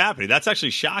that was happening. That's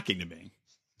actually shocking to me.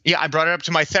 Yeah, I brought it up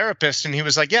to my therapist, and he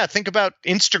was like, yeah, think about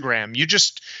Instagram.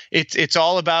 It's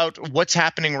all about what's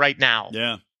happening right now.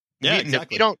 Yeah. Yeah,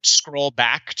 exactly. You don't scroll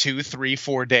back 2, 3,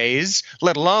 4 days,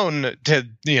 let alone to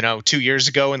 2 years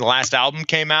ago when the last album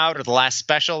came out or the last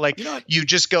special. Like you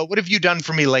just go, what have you done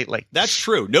for me lately? That's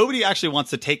true. Nobody actually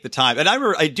wants to take the time. And I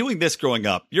remember doing this growing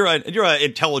up. You're an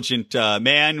intelligent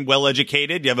man, well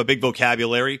educated. You have a big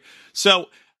vocabulary. So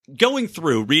going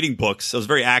through reading books, I was a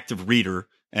very active reader.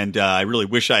 And I really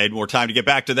wish I had more time to get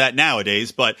back to that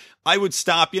nowadays. But I would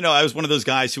stop. I was one of those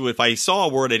guys who, if I saw a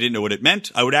word I didn't know what it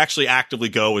meant, I would actually actively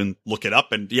go and look it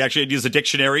up. And you actually use a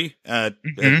dictionary at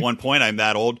one point. I'm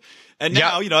that old. And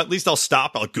now, at least I'll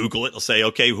stop. I'll Google it. I'll say,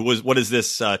 okay, what is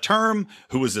this term?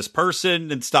 Who is this person?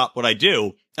 And stop what I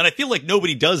do. And I feel like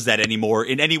nobody does that anymore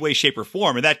in any way, shape, or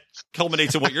form. And that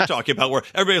culminates in what you're talking about, where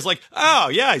everybody's like, oh,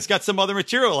 yeah, he's got some other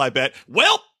material, I bet.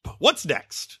 Well, what's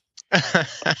next?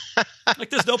 Like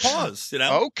there's no pause,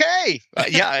 Okay.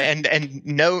 And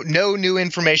no new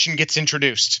information gets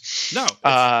introduced. No,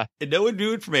 no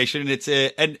new information, and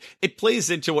and it plays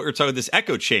into what you're talking about, this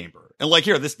echo chamber. And like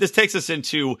here, this takes us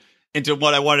into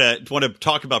what I want to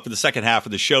talk about for the second half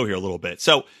of the show here a little bit.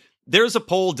 So there's a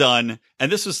poll done, and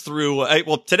this is through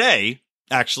today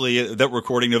actually that we're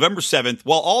recording November 7th,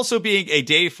 while also being a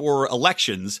day for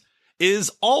elections,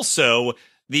 is also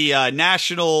the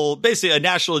national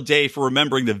day for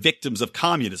remembering the victims of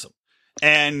communism.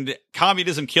 And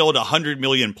communism killed 100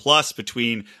 million plus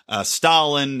between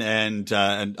Stalin and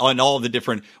all of the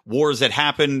different wars that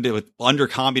happened under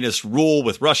communist rule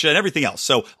with Russia and everything else.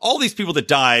 So all these people that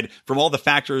died from all the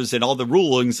factors and all the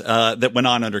rulings that went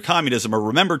on under communism are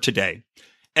remembered today.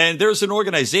 And there's an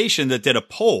organization that did a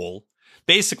poll,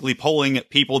 basically polling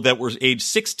people that were age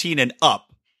 16 and up.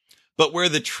 But where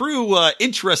the true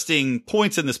interesting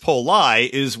points in this poll lie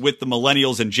is with the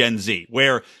millennials and Gen Z,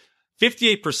 where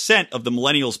 58% of the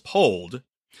millennials polled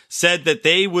said that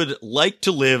they would like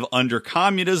to live under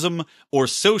communism or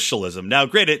socialism. Now,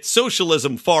 granted,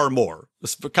 socialism far more.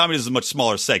 Communism is a much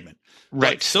smaller segment.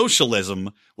 Right. But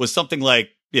socialism was something like,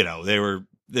 they were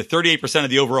the 38% of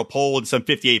the overall poll, and some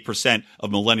 58% of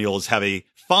millennials have a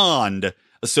fond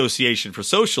association for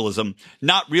socialism,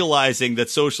 not realizing that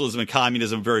socialism and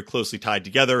communism are very closely tied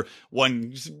together.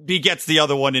 One begets the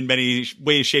other one in many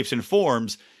ways, shapes, and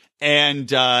forms.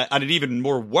 And on an even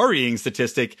more worrying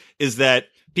statistic is that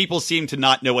people seem to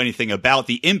not know anything about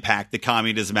the impact that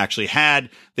communism actually had.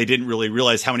 They didn't really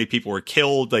realize how many people were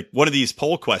killed. Like, one of these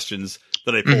poll questions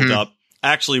that I pulled up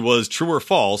actually was true or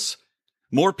false.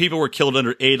 More people were killed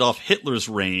under Adolf Hitler's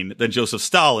reign than Joseph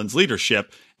Stalin's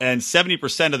leadership. And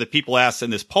 70% of the people asked in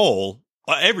this poll,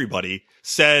 everybody,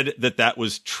 said that that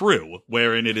was true,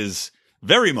 wherein it is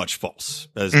very much false,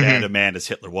 as bad a man as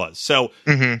Hitler was. So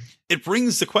it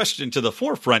brings the question to the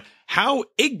forefront. How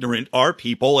ignorant are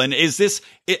people? And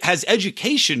has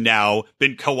education now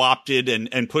been co-opted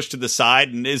and pushed to the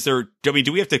side? And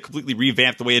do we have to completely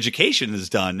revamp the way education is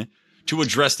done to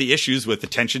address the issues with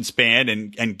attention span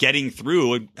and getting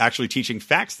through and actually teaching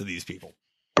facts to these people?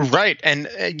 Right. And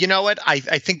you know what? I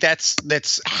think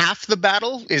that's half the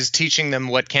battle, is teaching them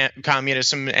what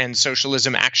communism and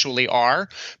socialism actually are.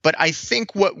 But I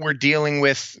think what we're dealing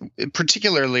with,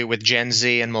 particularly with Gen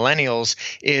Z and millennials,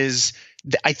 is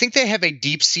I think they have a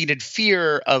deep-seated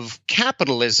fear of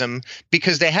capitalism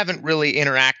because they haven't really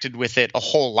interacted with it a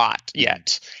whole lot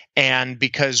yet. And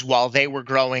because while they were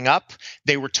growing up,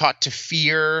 they were taught to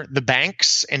fear the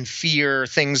banks and fear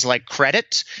things like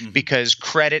credit, because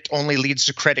credit only leads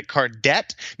to credit card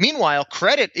debt. Meanwhile,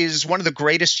 credit is one of the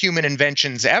greatest human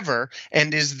inventions ever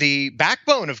and is the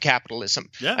backbone of capitalism.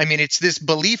 Yeah. I mean, it's this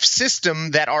belief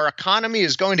system that our economy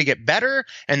is going to get better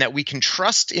and that we can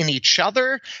trust in each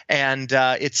other. And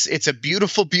it's a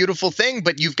beautiful, beautiful thing.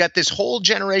 But you've got this whole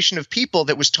generation of people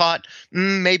that was taught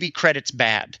maybe credit's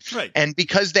bad. Right. And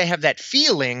because they have that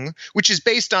feeling, which is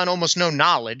based on almost no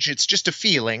knowledge, it's just a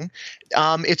feeling.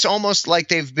 It's almost like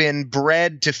they've been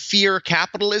bred to fear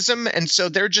capitalism, and so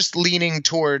they're just leaning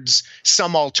towards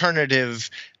some alternative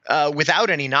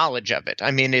without any knowledge of it. I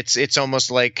mean, it's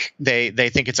almost like they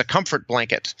think it's a comfort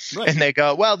blanket, right, and they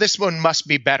go, "Well, this one must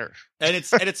be better." And it's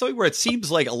something where it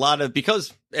seems like a lot of,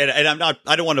 because, and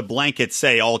I don't want to blanket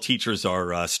say all teachers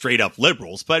are straight up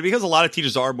liberals, but because a lot of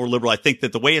teachers are more liberal, I think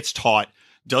that the way it's taught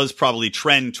does probably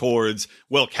trend towards,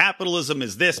 well, capitalism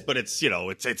is this, but it's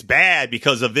bad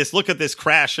because of this. Look at this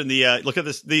crash and look at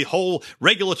this, the whole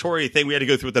regulatory thing we had to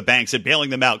go through with the banks and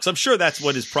bailing them out. Because I'm sure that's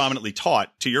what is prominently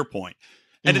taught, to your point.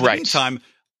 And in the meantime,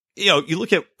 you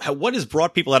look at what has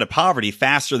brought people out of poverty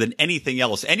faster than anything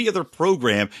else. Any other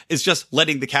program is just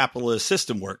letting the capitalist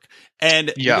system work.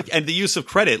 And and the use of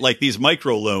credit, like these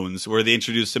microloans, where they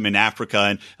introduced them in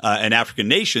Africa and African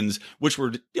nations, which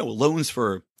were loans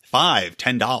for $5,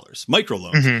 $10,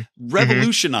 microloans,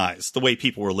 revolutionized the way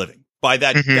people were living by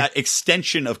that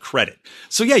extension of credit.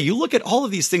 So yeah, you look at all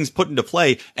of these things put into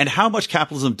play and how much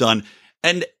capitalism done.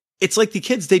 And it's like the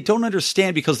kids, they don't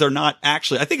understand because they're not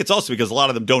actually, I think it's also because a lot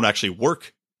of them don't actually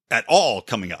work at all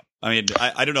coming up. I mean,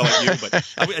 I don't know about you,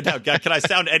 but can I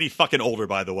sound any fucking older,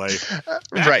 by the way?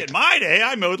 Back in my day,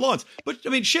 I mowed lawns. But I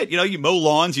mean, shit, you mow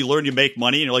lawns, you learn, you make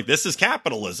money, and you're like, this is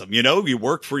capitalism. You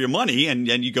work for your money and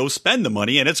you go spend the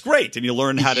money, and it's great. And you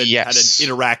learn how to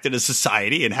interact in a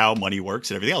society and how money works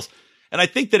and everything else. And I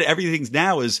think that everything's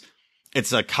now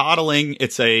it's a coddling,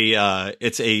 it's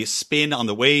a spin on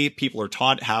the way people are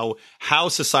taught how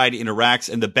society interacts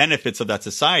and the benefits of that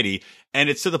society.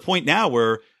 And it's to the point now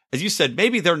where, as you said,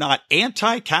 maybe they're not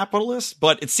anti-capitalist,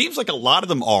 but it seems like a lot of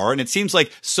them are. And it seems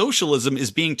like socialism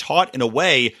is being taught in a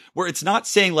way where it's not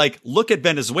saying, like, look at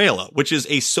Venezuela, which is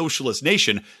a socialist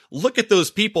nation. Look at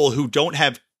those people who don't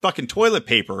have fucking toilet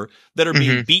paper that are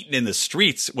being beaten in the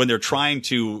streets when they're trying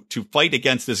to fight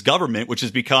against this government, which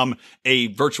has become a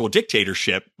virtual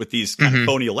dictatorship with these kind of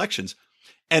phony elections.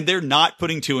 And they're not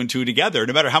putting two and two together.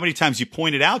 No matter how many times you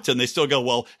point it out to them, they still go,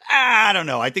 well, I don't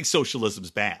know. I think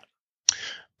socialism's bad.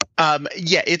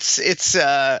 It's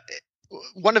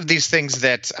one of these things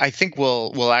that I think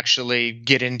we'll actually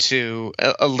get into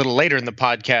a little later in the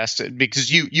podcast,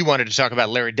 because you wanted to talk about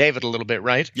Larry David a little bit,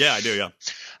 right? Yeah, I do. Yeah.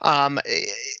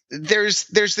 There's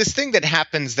this thing that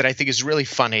happens that I think is really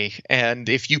funny. And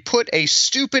if you put a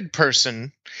stupid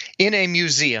person in a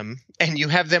museum and you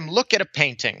have them look at a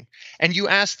painting and you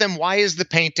ask them, why is the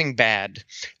painting bad?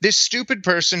 This stupid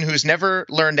person who's never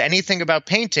learned anything about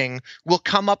painting will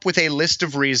come up with a list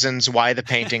of reasons why the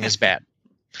painting is bad.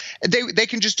 They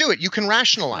can just do it. You can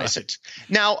rationalize it.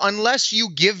 Now, unless you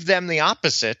give them the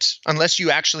opposite, unless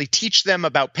you actually teach them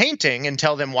about painting and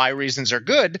tell them why reasons are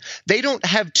good, they don't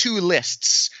have two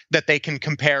lists that they can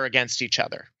compare against each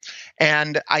other.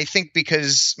 And I think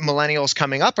because millennials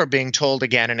coming up are being told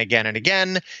again and again and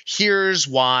again, here's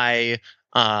why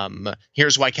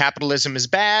capitalism is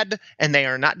bad, and they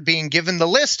are not being given the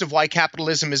list of why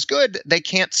capitalism is good, they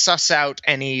can't suss out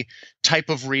any type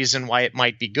of reason why it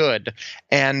might be good.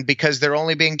 And because they're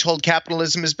only being told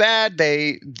capitalism is bad,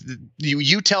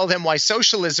 you tell them why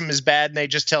socialism is bad, and they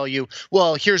just tell you,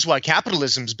 well, here's why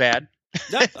capitalism's bad.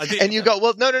 Yeah, and you go,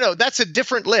 well, no, that's a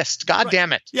different list. God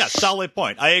damn it. Yeah, solid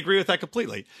point. I agree with that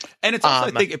completely. And it's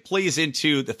also, I think it plays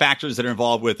into the factors that are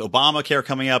involved with Obamacare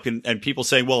coming up and people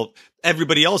saying, well,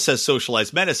 everybody else has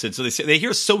socialized medicine. So they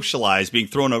hear socialized being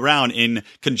thrown around in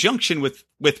conjunction with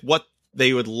what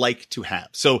they would like to have.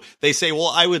 So they say, well,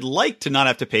 I would like to not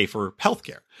have to pay for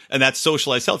healthcare. And that's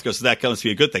socialized healthcare. So that comes to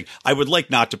be a good thing. I would like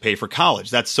not to pay for college.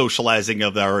 That's socializing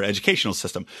of our educational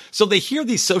system. So they hear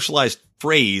these socialized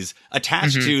phrase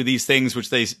attached to these things, which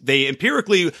they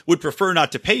empirically would prefer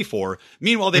not to pay for.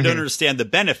 Meanwhile, they don't understand the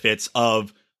benefits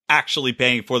of actually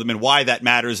paying for them and why that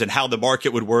matters and how the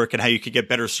market would work and how you could get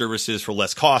better services for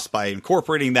less cost by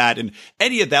incorporating that. And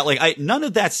any of that, none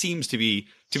of that seems to be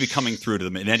coming through to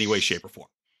them in any way, shape, or form.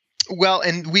 Well,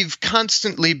 and we've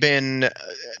constantly been,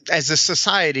 as a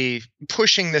society,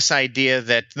 pushing this idea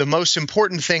that the most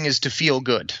important thing is to feel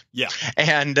good. Yeah.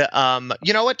 And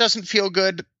you know what doesn't feel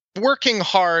good? Working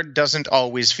hard doesn't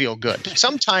always feel good.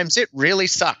 Sometimes it really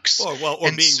sucks. Or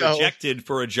being rejected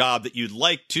for a job that you'd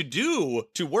like to do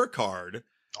to work hard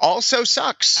also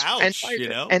sucks. Ouch,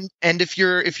 and if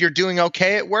you're doing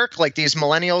okay at work, like these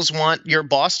millennials want your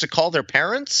boss to call their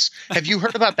parents. Have you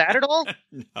heard about that at all?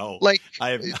 No, I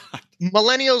have not.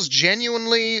 Millennials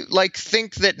genuinely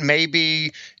think that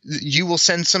maybe you will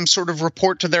send some sort of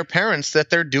report to their parents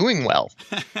that they're doing well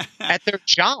at their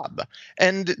job.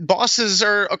 And bosses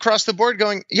are across the board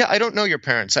going, yeah, I don't know your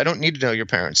parents. I don't need to know your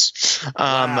parents.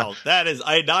 Wow,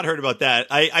 I had not heard about that.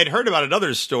 I'd heard about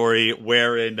another story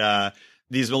wherein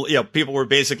these people were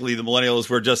basically, the millennials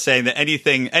were just saying that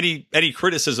any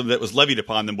criticism that was levied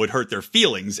upon them would hurt their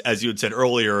feelings, as you had said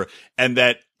earlier, and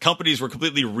that companies were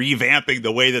completely revamping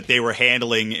the way that they were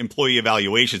handling employee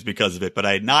evaluations because of it. But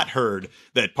I had not heard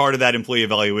that part of that employee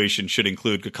evaluation should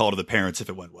include a call to the parents if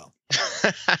it went well.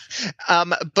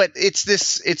 But it's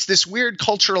this weird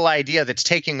cultural idea that's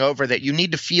taking over that you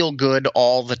need to feel good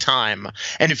all the time.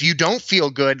 And if you don't feel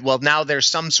good, well, now there's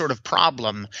some sort of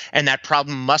problem, and that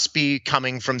problem must be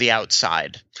coming from the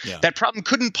outside. Yeah. That problem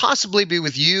couldn't possibly be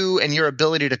with you and your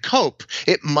ability to cope.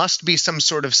 It must be some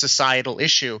sort of societal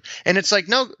issue. And it's like,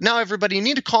 no, everybody, you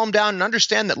need to calm down and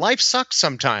understand that life sucks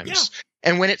sometimes. Yeah.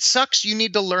 And when it sucks, you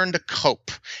need to learn to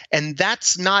cope. And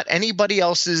that's not anybody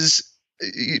else's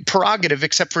prerogative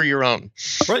except for your own.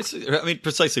 Right. I mean,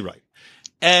 precisely right.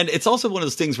 And it's also one of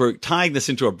those things where, tying this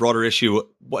into a broader issue,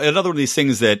 another one of these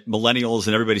things that millennials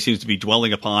and everybody seems to be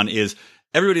dwelling upon is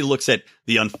everybody looks at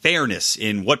the unfairness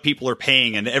in what people are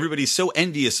paying, and everybody's so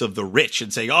envious of the rich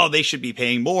and saying, oh, they should be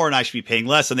paying more and I should be paying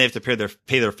less, and they have to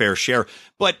pay their fair share.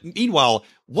 But meanwhile,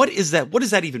 what is that? What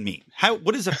does that even mean?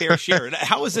 What is a fair share? And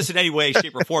how is this in any way,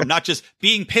 shape, or form not just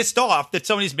being pissed off that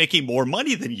somebody's making more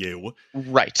money than you,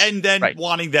 right? And then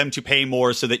wanting them to pay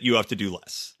more so that you have to do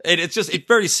less? And it's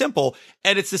very simple.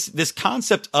 And it's this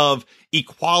concept of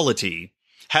equality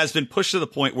has been pushed to the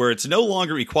point where it's no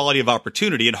longer equality of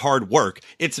opportunity and hard work.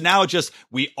 It's now just,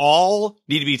 we all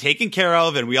need to be taken care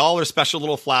of, and we all are special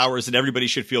little flowers, and everybody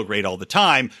should feel great all the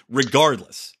time,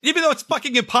 regardless, even though it's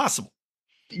fucking impossible.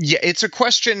 Yeah, it's a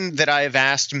question that I have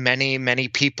asked many, many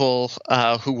people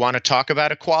who want to talk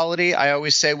about equality. I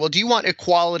always say, well, do you want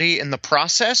equality in the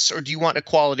process, or do you want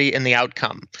equality in the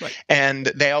outcome? Right. And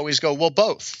they always go, well,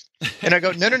 both. And I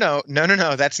go,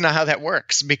 no, that's not how that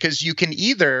works, because you can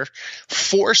either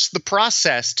force the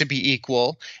process to be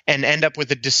equal and end up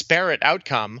with a disparate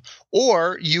outcome,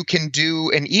 or you can do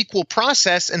an equal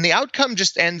process and the outcome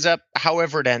just ends up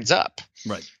however it ends up.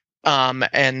 Right.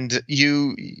 And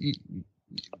you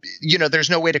know, there's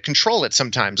no way to control it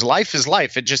sometimes. Life is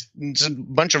life. It's a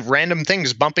bunch of random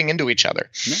things bumping into each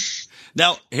other. Yeah.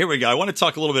 Now, here we go. I want to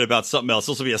talk a little bit about something else.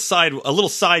 This will be a little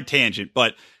side tangent,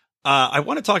 but I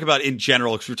want to talk about in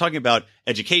general, because we were talking about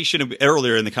education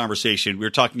earlier in the conversation. We were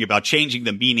talking about changing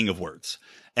the meaning of words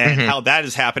and how that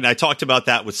has happened. I talked about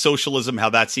that with socialism,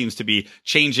 how that seems to be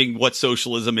changing what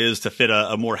socialism is to fit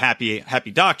a more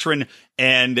happy doctrine.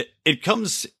 And it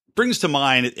brings to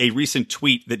mind a recent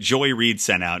tweet that Joy Reid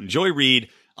sent out. And Joy Reid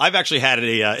I've actually had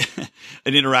an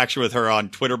interaction with her on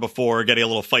Twitter before, getting a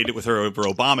little fight with her over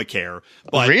Obamacare.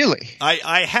 But really?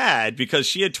 I had, because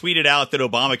she had tweeted out that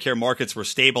Obamacare markets were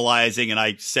stabilizing, and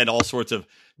I said all sorts of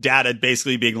data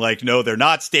basically being like, no, they're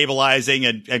not stabilizing,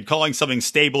 and calling something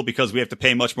stable because we have to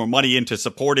pay much more money in to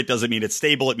support it doesn't mean it's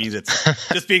stable. It means it's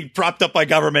just being propped up by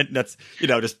government. And that's,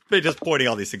 just pointing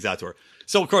all these things out to her.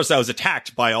 So, of course, I was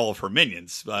attacked by all of her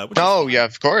minions. Yeah,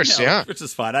 of course. Yeah. Which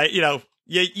is fine.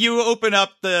 You open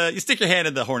up you stick your hand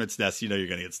in the hornet's nest, you're going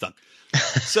to get stung.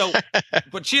 So,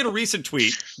 but she had a recent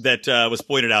tweet that was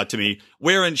pointed out to me,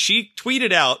 wherein she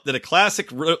tweeted out that a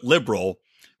classic liberal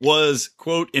was,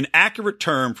 quote, an accurate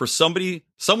term for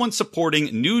someone supporting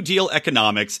New Deal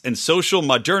economics and social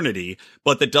modernity,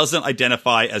 but that doesn't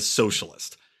identify as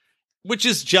socialist, which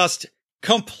is just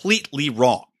completely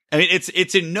wrong. I mean,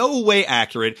 it's in no way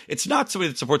accurate. It's not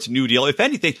somebody that supports New Deal. If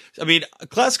anything, I mean, a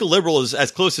classical liberal is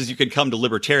as close as you can come to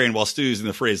libertarian while still using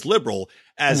the phrase liberal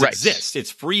as exists. It's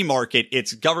free market.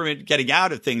 It's government getting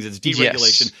out of things. It's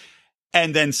deregulation,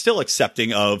 and then still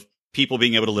accepting of people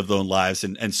being able to live their own lives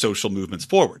and social movements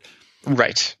forward.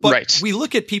 Right. But we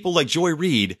look at people like Joy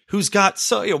Reid, who's got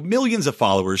millions of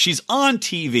followers. She's on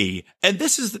TV, and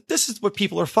this is what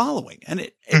people are following. And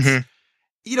it's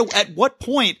at what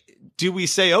point do we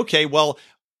say, okay, well,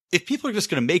 if people are just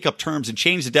going to make up terms and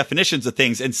change the definitions of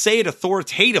things and say it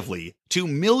authoritatively to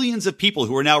millions of people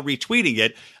who are now retweeting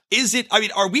it,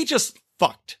 are we just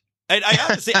fucked? And I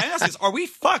have to say, are we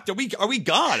fucked? Are we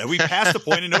gone? Are we past the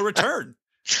point of no return?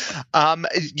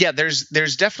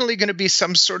 There's definitely going to be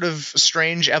some sort of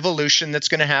strange evolution that's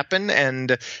going to happen,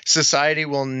 and society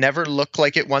will never look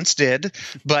like it once did.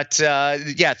 But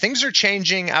things are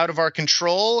changing out of our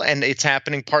control, and it's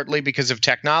happening partly because of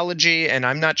technology, and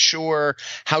I'm not sure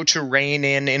how to rein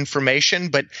in information.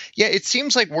 But yeah, it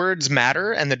seems like words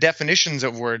matter, and the definitions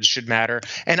of words should matter.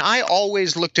 And I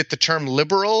always looked at the term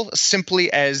liberal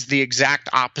simply as the exact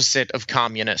opposite of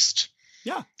communist.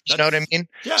 Yeah. You know what I mean?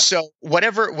 Yeah. So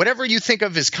whatever you think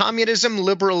of as communism,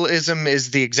 liberalism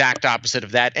is the exact opposite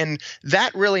of that. And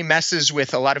that really messes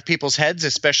with a lot of people's heads,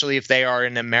 especially if they are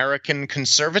an American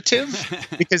conservative,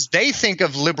 because they think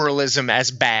of liberalism as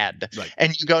bad. Right.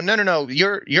 And you go, no,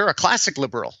 you're a classic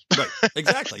liberal. Right.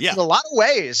 Exactly. Yeah. In a lot of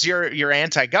ways, you're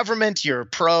anti-government, you're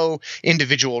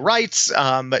pro-individual rights.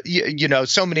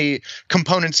 So many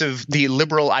components of the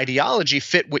liberal ideology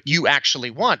fit what you actually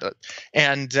want.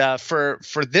 And for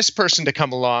this person to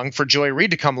come along, for Joy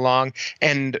Reid to come along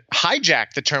and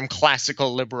hijack the term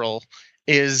classical liberal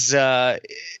is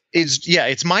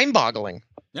it's mind-boggling.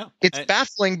 Yeah. It's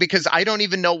baffling, because I don't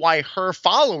even know why her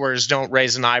followers don't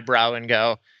raise an eyebrow and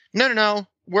go, no,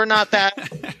 we're not that.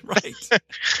 Right.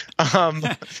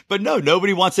 But no,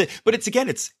 nobody wants it. But it's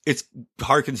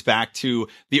harkens back to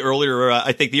the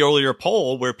earlier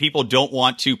poll where people don't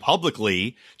want to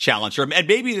publicly challenge her. And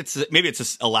maybe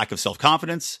it's a lack of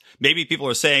self-confidence. Maybe people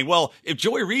are saying, well, if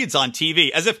Joy Reid's on TV,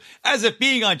 as if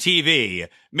being on TV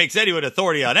makes anyone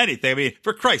authority on anything. I mean,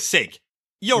 for Christ's sake,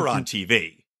 you're on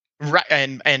TV. Right.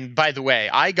 And by the way,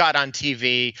 I got on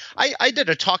TV. I did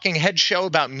a talking head show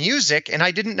about music, and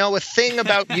I didn't know a thing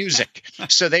about music.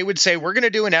 So they would say, we're going to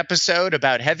do an episode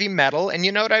about heavy metal. And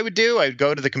you know what I would do? I would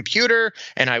go to the computer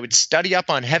and I would study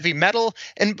up on heavy metal.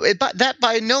 And that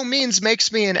by no means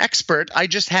makes me an expert. I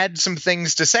just had some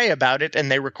things to say about it,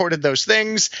 and they recorded those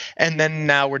things. And then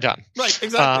now we're done. Right.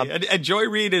 Exactly. And Joy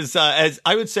Reid is, as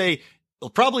I would say,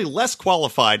 probably less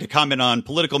qualified to comment on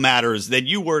political matters than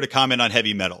you were to comment on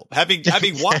heavy metal. Having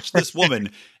watched this woman,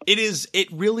 it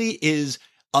really is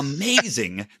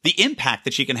amazing the impact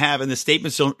that she can have in the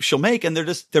statements she'll make. And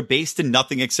they're based in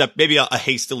nothing except maybe a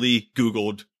hastily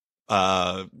Googled,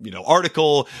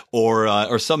 article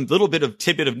or some little bit of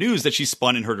tidbit of news that she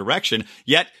spun in her direction.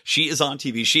 Yet she is on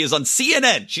TV. She is on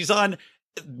CNN. She's on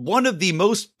one of the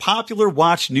most popular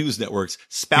watched news networks,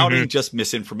 spouting just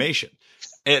misinformation.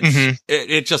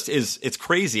 It just is, it's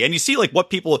crazy. And you see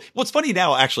what's funny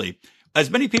now, actually, as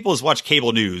many people as watch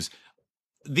cable news,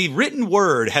 the written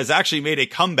word has actually made a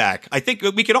comeback. I think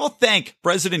we could all thank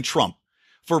President Trump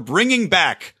for bringing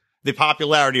back the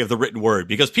popularity of the written word,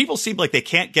 because people seem like they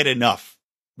can't get enough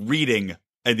reading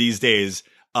these days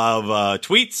of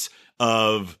tweets,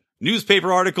 of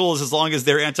newspaper articles, as long as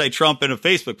they're anti-Trump, and a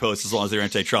Facebook post as long as they're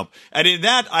anti-Trump. And in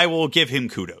that, I will give him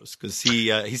kudos, because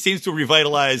he seems to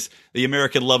revitalize the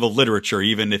American love of literature,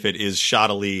 even if it is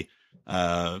shoddily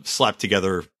slapped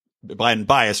together by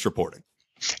biased reporting.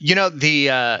 You know,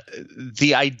 the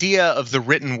idea of the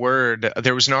written word,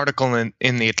 there was an article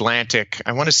in The Atlantic,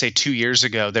 I want to say 2 years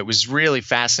ago, that was really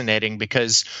fascinating,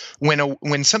 because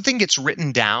when something gets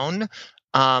written down,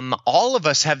 all of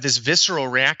us have this visceral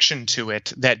reaction to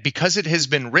it that because it has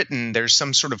been written, there's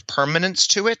some sort of permanence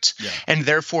to it, and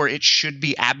therefore it should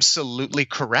be absolutely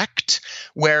correct.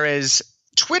 Whereas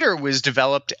Twitter was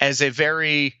developed as a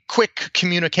very quick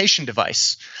communication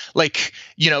device. Like,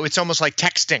 it's almost like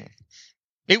texting.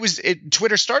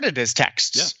 Twitter started as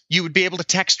texts. Yeah. You would be able to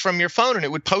text from your phone and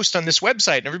it would post on this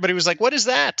website. And everybody was like, what is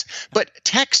that? But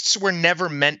texts were never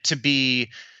meant to be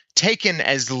taken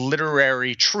as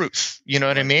literary truth. You know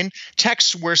what I mean?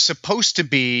 Texts were supposed to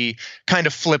be kind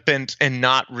of flippant and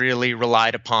not really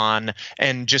relied upon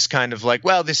and just kind of like,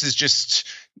 well, this is just,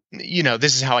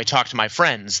 this is how I talk to my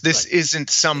friends. This isn't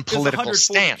some political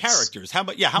stance. Characters. How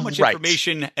much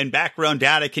information and background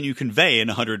data can you convey in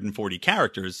 140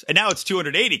 characters? And now it's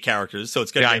 280 characters, so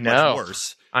it's going to get much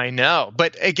worse. I know.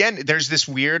 But again, there's this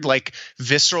weird,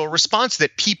 visceral response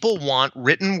that people want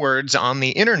written words on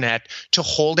the internet to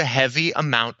hold a heavy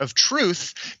amount of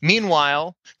truth.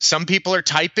 Meanwhile, some people are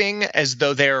typing as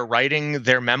though they're writing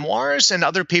their memoirs, and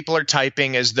other people are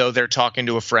typing as though they're talking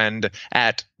to a friend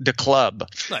at the club.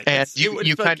 Right. And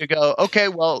you kind of go, okay,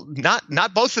 well,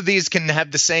 not both of these can have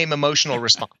the same emotional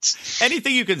response.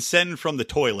 Anything you can send from the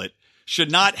toilet should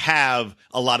not have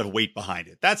a lot of weight behind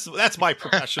it. That's my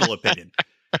professional opinion.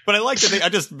 But I like to think, I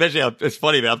just mentioned how it's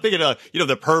funny, man. I'm thinking of,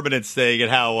 the permanence thing and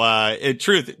how, in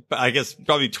truth, I guess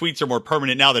probably tweets are more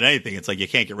permanent now than anything. It's like you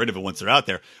can't get rid of it once they're out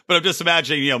there. But I'm just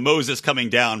imagining, Moses coming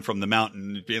down from the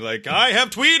mountain and being like, I have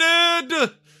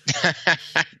tweeted.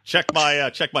 check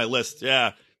my list.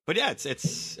 Yeah. But yeah, it's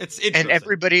interesting. And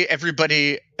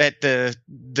everybody at the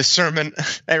sermon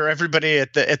or everybody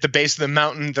at the base of the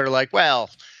mountain, they're like, well,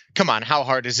 come on, how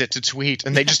hard is it to tweet?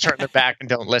 And they just turn their back and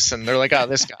don't listen. They're like, oh,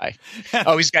 this guy.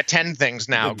 Oh, he's got 10 things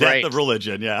now. The Great. Death of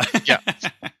religion, yeah. Yeah.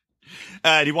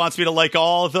 And he wants me to like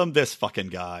all of them. This fucking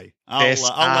guy.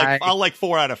 I'll like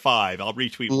 4 out of 5. I'll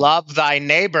retweet. Love thy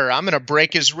neighbor. I'm going to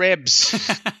break his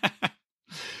ribs.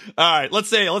 All right,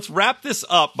 let's wrap this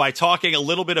up by talking a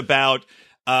little bit about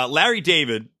Larry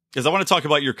David, because I want to talk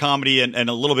about your comedy and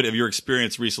a little bit of your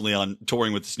experience recently on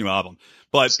touring with this new album.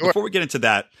 But before we get into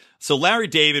that, so Larry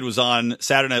David was on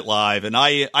Saturday Night Live, and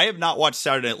I have not watched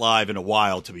Saturday Night Live in a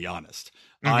while, to be honest.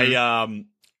 Mm-hmm.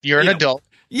 You're an adult.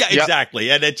 Yeah,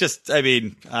 exactly. And it just,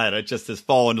 it just has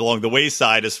fallen along the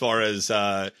wayside as far as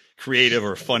creative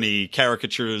or funny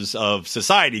caricatures of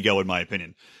society go, in my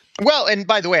opinion. Well, and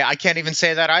by the way, I can't even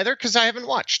say that either because I haven't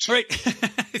watched. Right.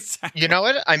 Exactly. You know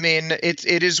what? I mean, it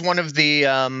is one of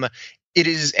the it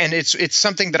is, and it's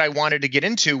something that I wanted to get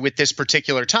into with this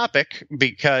particular topic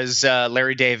because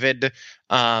Larry David,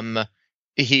 why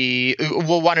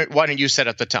don't you set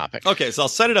up the topic? Okay, so I'll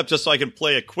set it up just so I can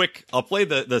play I'll play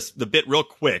the bit real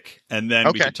quick, and then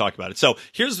we can talk about it. So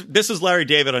this is Larry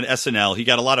David on SNL. He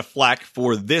got a lot of flack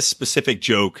for this specific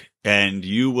joke, and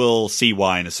you will see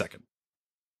why in a second.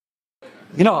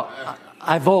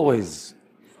 I've always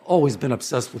been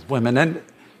obsessed with women, and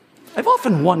I've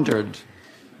often wondered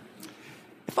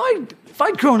if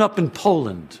I'd grown up in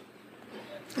Poland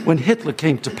when Hitler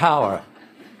came to power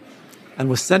and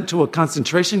was sent to a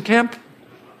concentration camp,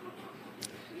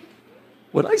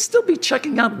 would I still be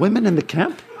checking out women in the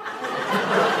camp?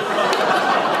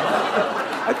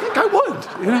 I think I would,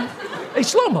 Hey,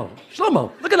 Shlomo,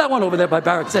 look at that one over there by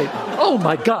Barracks 8. Oh,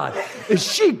 my God, is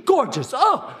she gorgeous?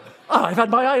 Oh, I've had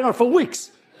my eye on her for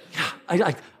weeks. Yeah,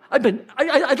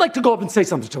 I'd like to go up and say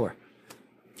something to her.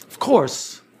 Of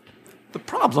course, the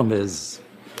problem is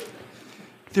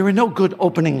there are no good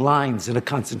opening lines in a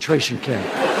concentration camp.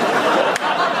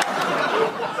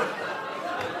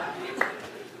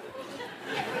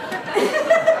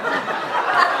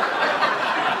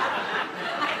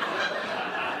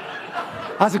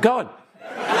 How's it going?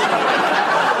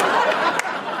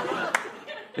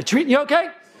 They treating you okay?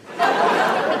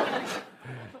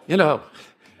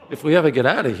 If we ever get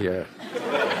out of here,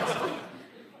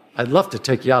 I'd love to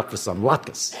take you out for some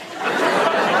latkes.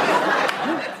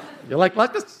 You like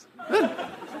latkes?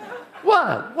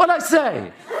 What? What'd I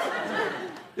say?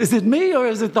 Is it me or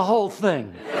is it the whole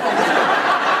thing?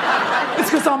 It's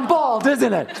because I'm bald,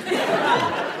 isn't it?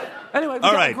 Anyway,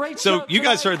 all right. So you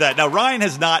guys heard that. Now Ryan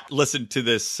has not listened to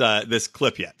this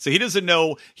clip yet, so he doesn't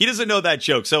know that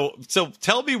joke. So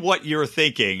tell me what you're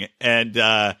thinking, and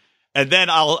then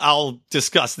I'll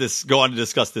discuss this. Go on to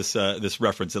discuss this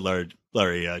reference that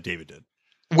Larry David did.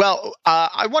 Well,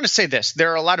 I want to say this.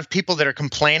 There are a lot of people that are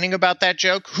complaining about that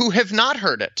joke who have not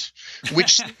heard it,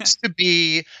 which seems to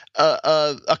be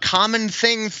a common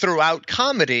thing throughout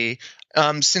comedy.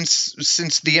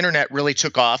 since the internet really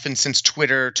took off and since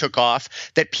Twitter took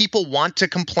off, that people want to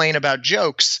complain about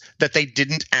jokes that they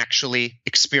didn't actually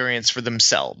experience for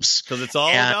themselves. Because it's all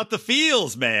about the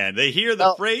feels, man. They hear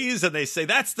the phrase and they say,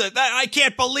 I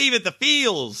can't believe it, the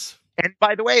feels. And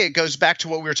by the way, it goes back to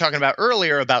what we were talking about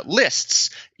earlier about lists.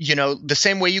 You know, the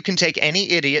same way you can take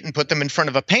any idiot and put them in front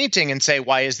of a painting and say,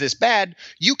 why is this bad?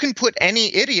 You can put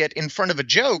any idiot in front of a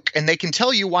joke and they can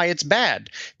tell you why it's bad.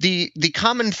 The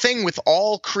common thing with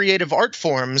all creative art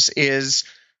forms is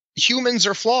humans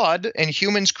are flawed and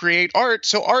humans create art,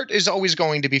 so art is always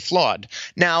going to be flawed.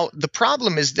 Now, the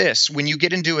problem is this: when you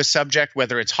get into a subject,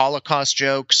 whether it's Holocaust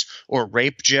jokes or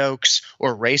rape jokes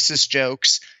or racist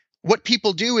jokes, what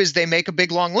people do is they make a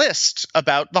big long list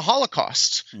about the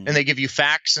Holocaust, and they give you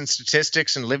facts and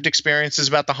statistics and lived experiences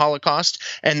about the Holocaust.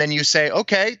 And then you say,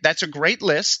 okay, that's a great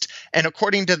list. And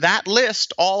according to that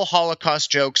list, all Holocaust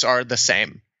jokes are the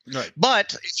same. Right.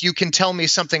 But if you can tell me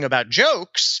something about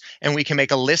jokes and we can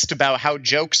make a list about how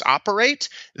jokes operate,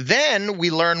 then we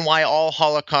learn why all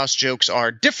Holocaust jokes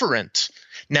are different.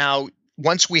 Now,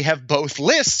 once we have both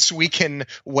lists, we can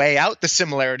weigh out the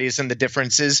similarities and the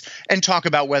differences and talk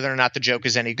about whether or not the joke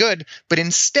is any good. But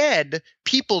instead,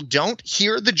 people don't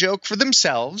hear the joke for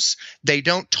themselves. They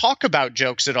don't talk about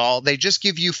jokes at all. They just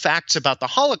give you facts about the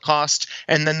Holocaust,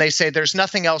 and then they say there's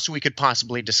nothing else we could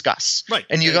possibly discuss. Right.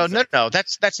 And you go, no,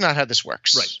 that's not how this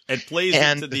works. Right. It plays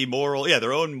into the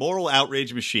their own moral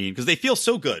outrage machine, because they feel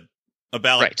so good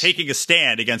about taking a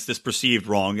stand against this perceived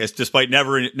wrong, despite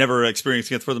never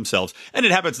experiencing it for themselves. And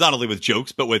it happens not only with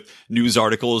jokes, but with news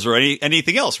articles or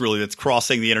anything else really that's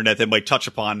crossing the internet that might touch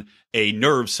upon a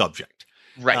nerve subject.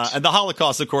 Right. And the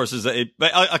Holocaust, of course, is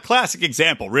a classic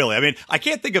example, really. I mean, I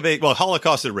can't think of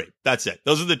Holocaust and rape. That's it.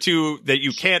 Those are the two that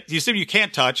you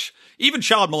can't touch. Even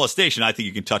child molestation, I think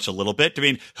you can touch a little bit. I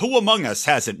mean, who among us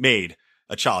hasn't made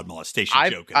a child molestation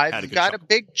joke? I've got a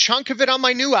big chunk of it on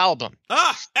my new album.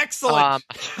 Ah, excellent.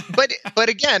 But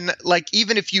again, like,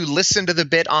 even if you listen to the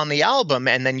bit on the album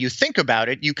and then you think about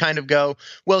it, you kind of go,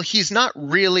 well, he's not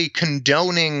really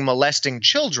condoning molesting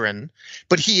children,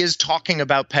 but he is talking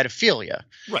about pedophilia.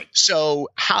 Right. So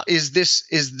how is this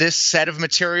set of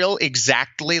material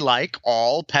exactly like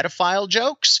all pedophile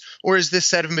jokes, or is this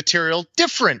set of material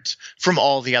different from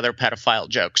all the other pedophile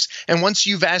jokes? And once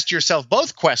you've asked yourself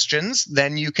both questions,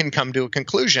 then you can come to a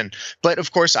conclusion. But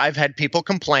of course, I've had people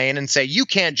complain and say, you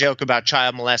can't joke about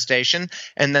child molestation.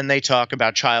 And then they talk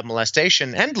about child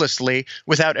molestation endlessly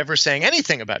without ever saying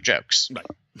anything about jokes. Right.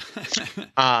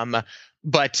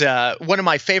 But one of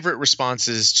my favorite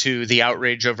responses to the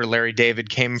outrage over Larry David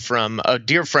came from a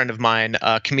dear friend of mine,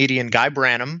 comedian Guy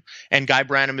Branum. And Guy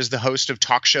Branum is the host of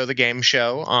Talk Show the Game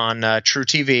Show on True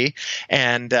TV.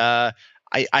 And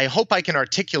I hope I can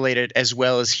articulate it as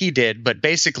well as he did, but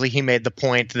basically he made the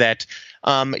point that,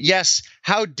 yes,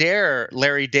 how dare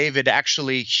Larry David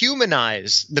actually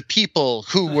humanize the people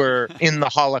who were in the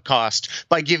Holocaust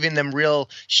by giving them real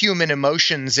human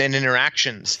emotions and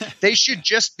interactions. They should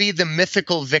just be the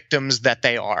mythical victims that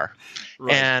they are.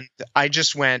 Right. And I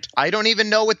just went, I don't even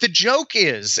know what the joke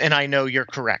is, and I know you're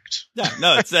correct. Yeah,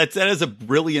 no, that is a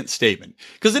brilliant statement,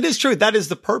 because it is true. That is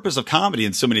the purpose of comedy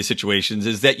in so many situations,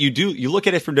 is that you look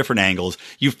at it from different angles.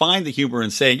 You find the humor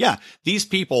in saying, yeah, these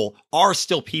people are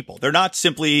still people. They're not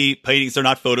simply paintings. They're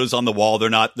not photos on the wall. They're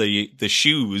not the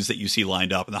shoes that you see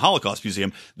lined up in the Holocaust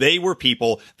Museum. They were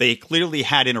people. They clearly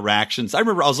had interactions. I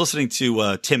remember I was listening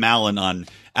to Tim Allen on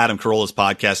Adam Carolla's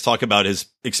podcast talk about his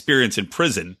experience in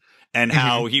prison and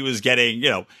how he was getting,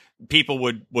 people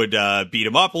would beat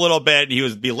him up a little bit, and he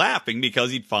would be laughing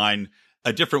because he'd find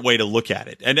a different way to look at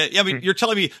it. And I mean, you're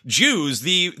telling me Jews,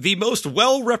 the most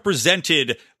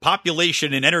well-represented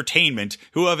population in entertainment,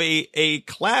 who have a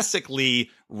classically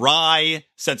wry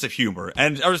sense of humor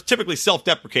and are typically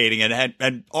self-deprecating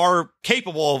and are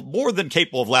more than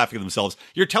capable of laughing at themselves.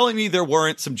 You're telling me there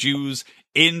weren't some Jews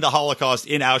in the Holocaust,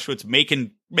 in Auschwitz,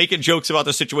 making jokes about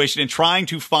the situation and trying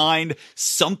to find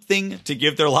something to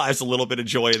give their lives a little bit of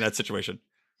joy in that situation?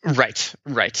 Right.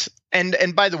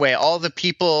 And by the way, all the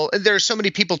people, there are so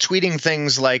many people tweeting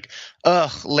things like,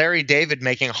 ugh, Larry David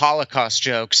making Holocaust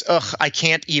jokes. Ugh, I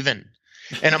can't even.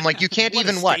 And I'm like, you can't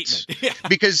even what? Yeah.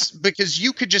 Because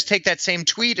you could just take that same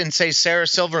tweet and say Sarah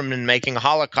Silverman making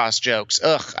Holocaust jokes.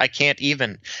 Ugh, I can't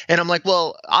even. And I'm like,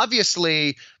 well,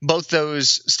 obviously both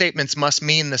those statements must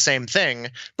mean the same thing,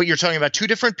 but you're talking about two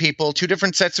different people, two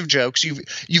different sets of jokes.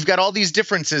 You've got all these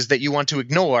differences that you want to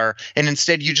ignore, and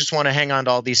instead you just want to hang on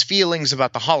to all these feelings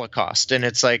about the Holocaust. And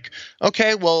it's like,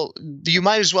 okay, well, you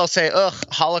might as well say, ugh,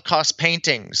 Holocaust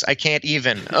paintings, I can't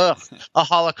even. Ugh, a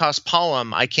Holocaust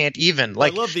poem, I can't even.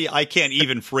 Like, I love the "I can't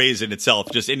even" phrase in itself.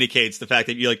 Just indicates the fact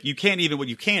that you can't even. What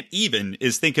you can't even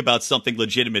is think about something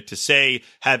legitimate to say,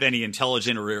 have any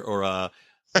intelligent or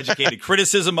educated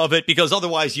criticism of it, because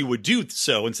otherwise you would do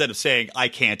so instead of saying "I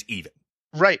can't even."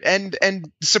 right.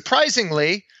 And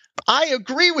surprisingly, I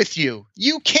agree with you.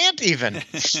 You can't even.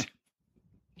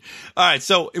 All right.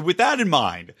 So with that in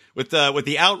mind, with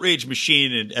the outrage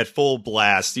machine at full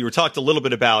blast, you were talked a little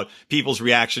bit about people's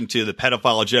reaction to the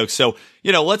pedophile jokes. So,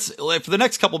 let's for the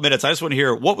next couple of minutes, I just want to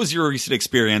hear, what was your recent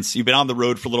experience? You've been on the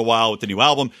road for a little while with the new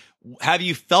album. Have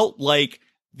you felt like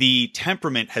the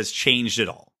temperament has changed at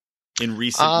all in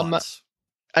recent months?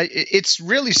 It's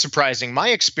really surprising. My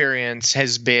experience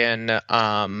has been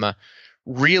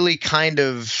really kind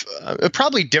of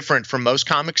probably different from most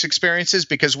comics' experiences,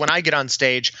 because when I get on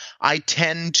stage, I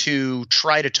tend to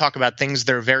try to talk about things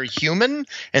that are very human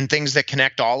and things that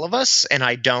connect all of us, and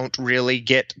I don't really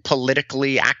get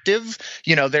politically active.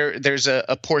 There's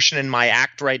a portion in my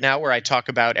act right now where I talk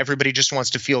about everybody just wants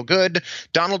to feel good.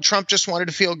 Donald Trump just wanted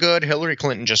to feel good. Hillary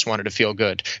Clinton just wanted to feel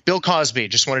good. Bill Cosby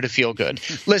just wanted to feel good.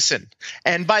 Listen,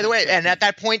 and by the way, and at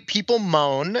that point, people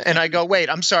moan, and I go, wait,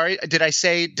 I'm sorry, did I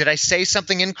say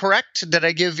something incorrect? Did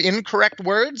I give incorrect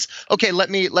words? Okay, let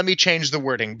me change the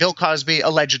wording. Bill Cosby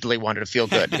allegedly wanted to feel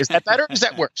good. Is that better? Is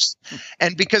that worse?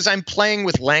 And because I'm playing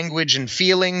with language and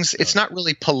feelings, it's not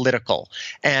really political.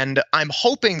 And I'm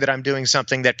hoping that I'm doing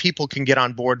something that people can get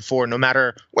on board for, no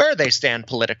matter where they stand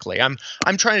politically. I'm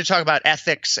trying to talk about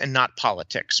ethics and not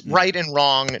politics, right and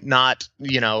wrong, not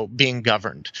being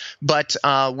governed. But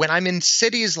when I'm in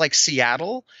cities like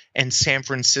Seattle and San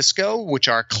Francisco, which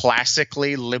are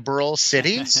classically liberal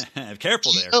cities.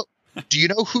 Careful there. Do you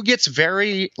know who gets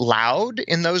very loud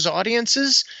in those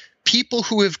audiences? People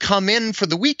who have come in for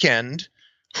the weekend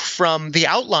from the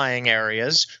outlying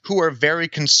areas who are very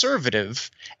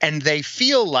conservative, and they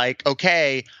feel like,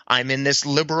 okay, I'm in this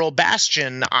liberal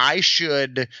bastion, I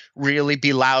should really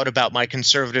be loud about my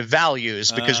conservative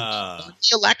values because we won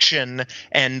the election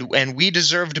and we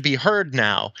deserve to be heard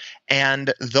now.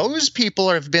 And those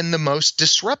people have been the most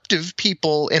disruptive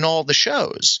people in all the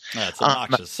shows. That's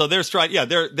obnoxious. So they're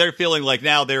they're feeling like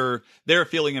now they're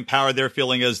feeling empowered. They're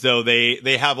feeling as though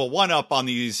they have a one up on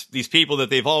these people that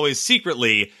they've always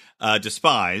secretly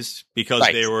despised because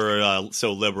they were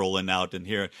so liberal and out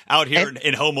here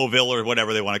in Homoville or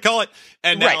whatever they want to call it.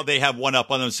 And now they have one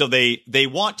up on them. So they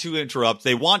want to interrupt.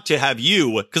 They want to have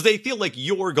you, because they feel like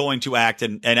you're going to act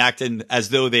and act as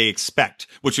though they expect,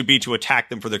 which would be to attack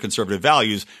them for their conservative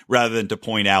values rather than to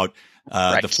point out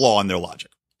the flaw in their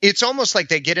logic. It's almost like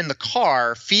they get in the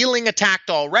car feeling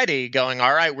attacked already, going,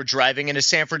 all right, we're driving into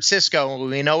San Francisco.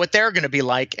 We know what they're going to be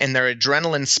like. And their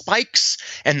adrenaline spikes,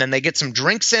 and then they get some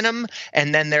drinks in them,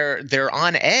 and then they're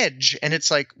on edge. And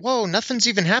it's like, whoa, nothing's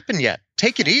even happened yet.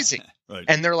 Take it easy. Right.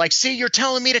 And they're like, see, you're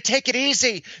telling me to take it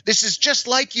easy. This is just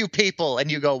like you people. And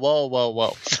you go, whoa, whoa,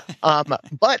 whoa.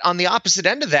 But on the opposite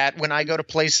end of that, when I go to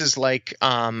places like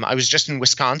I was just in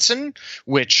Wisconsin,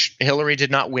 which Hillary did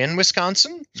not win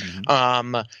Wisconsin.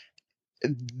 Mm-hmm.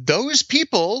 Those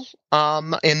people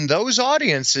in those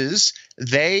audiences,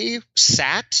 they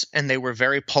sat and they were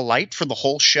very polite for the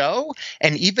whole show.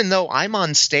 And even though I'm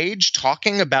on stage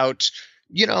talking about,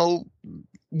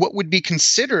 what would be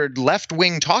considered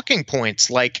left-wing talking points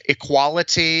like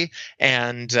equality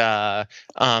and,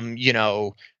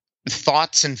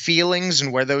 thoughts and feelings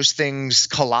and where those things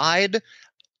collide,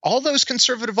 all those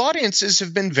conservative audiences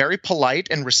have been very polite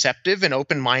and receptive and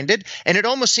open-minded. And it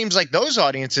almost seems like those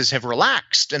audiences have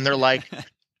relaxed and they're like,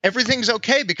 everything's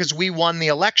okay because we won the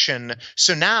election.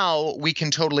 So now we can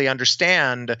totally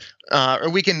understand, or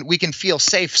we can feel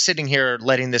safe sitting here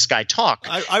letting this guy talk.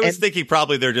 I was thinking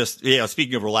probably they're just,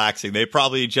 speaking of relaxing, they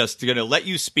probably just going to let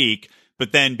you speak,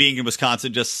 but then being in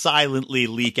Wisconsin, just silently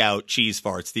leak out cheese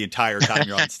farts the entire time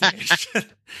you're on stage.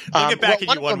 They'll get back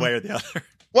at you one way or the other.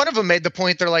 One of them made the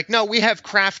point, they're like, no, we have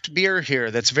craft beer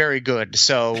here that's very good,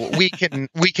 so we can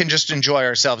just enjoy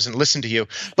ourselves and listen to you.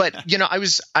 But I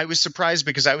was surprised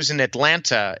because I was in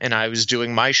Atlanta and I was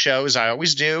doing my show as I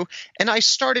always do, and I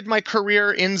started my career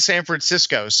in San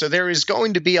Francisco. So there is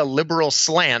going to be a liberal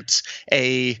slant,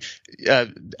 a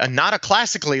not a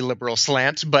classically liberal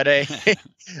slant, but a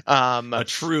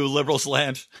true liberal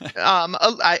slant.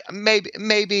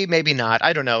 Maybe not.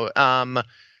 I don't know.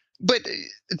 But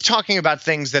talking about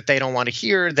things that they don't want to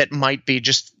hear that might be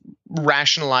just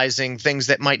rationalizing things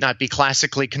that might not be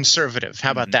classically conservative.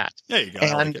 How about that? There you go.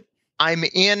 And I'm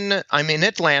in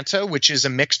Atlanta, which is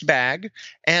a mixed bag.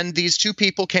 And these two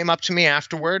people came up to me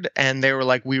afterward and they were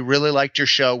like, we really liked your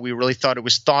show. We really thought it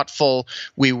was thoughtful.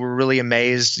 We were really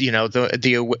amazed,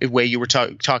 the way you were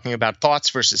talking about thoughts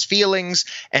versus feelings.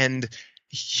 And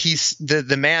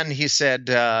the man, he said,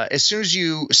 as soon as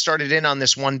you started in on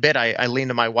this one bit, I leaned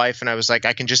to my wife and I was like,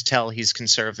 I can just tell he's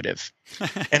conservative.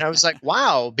 And I was like,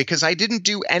 wow, because I didn't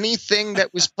do anything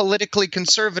that was politically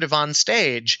conservative on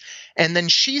stage. And then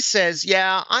she says,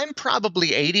 yeah, I'm probably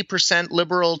 80%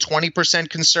 liberal, 20%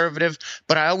 conservative,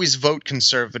 but I always vote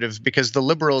conservative because the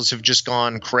liberals have just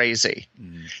gone crazy.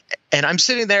 And I'm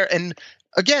sitting there, and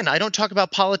again, I don't talk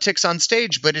about politics on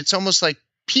stage, but it's almost like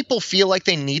people feel like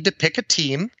they need to pick a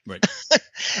team, right?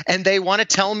 And they want to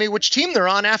tell me which team they're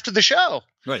on after the show.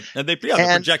 Right. And they're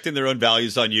projecting their own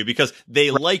values on you because they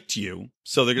liked you.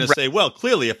 So they're going to say, well,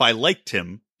 clearly, if I liked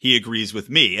him, he agrees with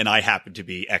me, and I happen to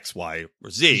be X, Y, or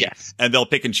Z. Yes. And they'll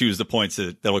pick and choose the points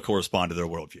that will correspond to their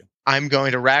worldview. I'm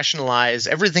going to rationalize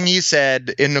everything he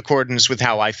said in accordance with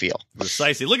how I feel.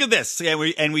 Precisely. Look at this.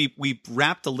 And we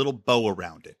wrapped a little bow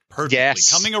around it. Perfectly.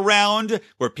 Yes. Coming around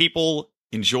where people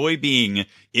enjoy being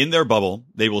in their bubble.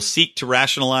 They will seek to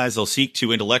rationalize. They'll seek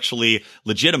to intellectually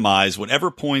legitimize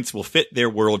whatever points will fit their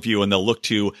worldview, and they'll look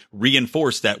to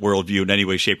reinforce that worldview in any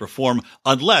way, shape, or form,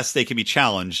 unless they can be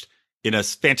challenged in a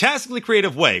fantastically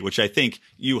creative way, which I think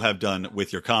you have done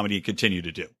with your comedy and continue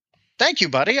to do. Thank you,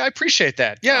 buddy. I appreciate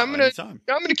that. Yeah, I'm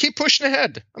gonna keep pushing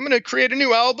ahead. I'm gonna create a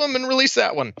new album and release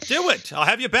that one. Do it. I'll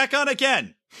have you back on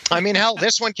again. I mean, hell,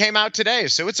 this one came out today,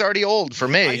 so it's already old for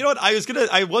me. You know what?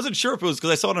 I wasn't sure if it was because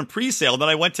I saw it on pre-sale, and then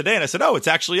I went today and I said, oh, it's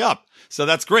actually up. So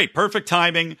that's great. Perfect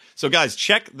timing. So guys,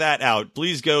 check that out.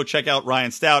 Please go check out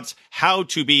Ryan Stout's How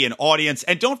to Be an Audience.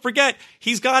 And don't forget,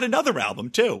 he's got another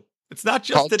album too. It's not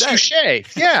just called today.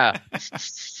 Touché. Yeah.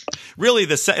 Really,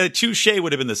 the Touché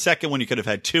would have been the second one. You could have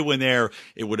had two in there.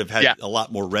 It would have had a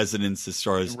lot more resonance as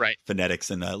far as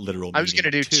phonetics and literal meaning. I was going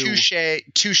to do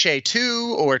Touché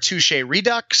 2 or Touché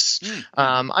Redux.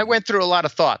 I went through a lot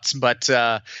of thoughts, but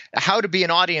How to Be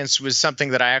an Audience was something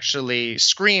that I actually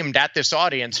screamed at this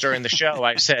audience during the show.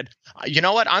 I said, you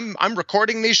know what? I'm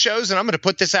recording these shows, and I'm going to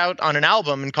put this out on an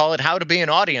album and call it How to Be an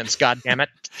Audience, God damn it.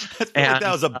 That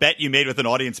was a bet you made with an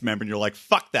audience member, and you're like,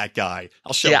 fuck that guy.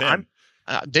 I'll show him.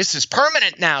 This is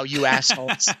permanent now, you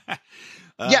assholes.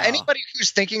 Yeah, anybody who's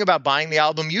thinking about buying the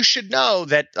album, you should know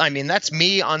that, I mean, that's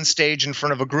me on stage in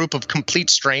front of a group of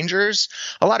complete strangers.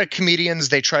 A lot of comedians,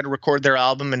 they try to record their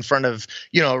album in front of,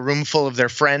 a room full of their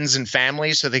friends and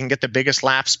family so they can get the biggest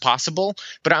laughs possible.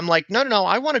 But I'm like, no,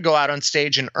 I want to go out on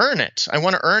stage and earn it. I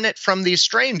want to earn it from these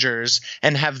strangers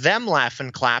and have them laugh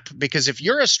and clap, because if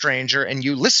you're a stranger and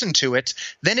you listen to it,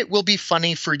 then it will be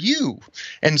funny for you.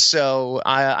 And so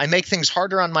I make things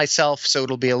harder on myself so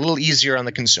it'll be a little easier on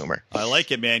the consumer. I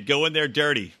like it, man. Go in there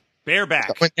dirty.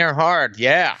 Bareback. Go in there hard.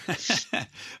 Yeah. All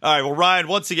right. Well, Ryan,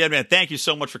 once again, man, thank you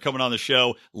so much for coming on the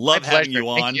show. Love having you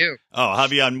on. Thank you. Oh, I'll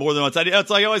have you on more than once. It's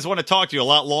like I always want to talk to you a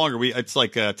lot longer. It's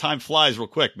like time flies real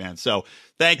quick, man. So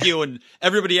thank you. And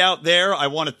everybody out there, I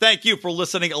want to thank you for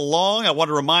listening along. I want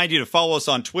to remind you to follow us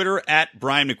on Twitter at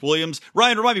Brian McWilliams.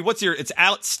 Ryan, remind me, it's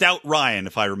at Stout Ryan,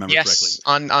 if I remember correctly. Yes,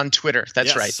 on Twitter.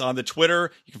 That's right. On the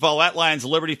Twitter. You can follow at Lions of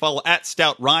Liberty, follow at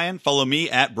Stout Ryan, follow me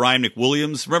at Brian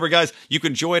McWilliams. Remember, guys, you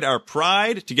can join our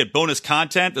Pride to get bonus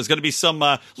content. There's going to be some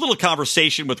little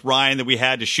conversation with Ryan that we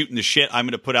had to shoot in the shit I'm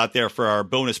going to put out there for our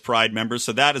bonus Pride members.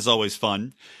 So that is always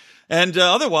fun. And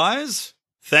otherwise,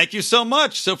 thank you so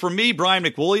much. So for me, Brian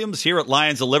McWilliams, here at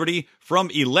Lions of Liberty from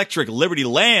Electric Liberty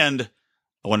Land,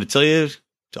 I want to tell you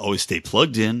to always stay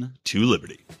plugged in to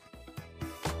Liberty.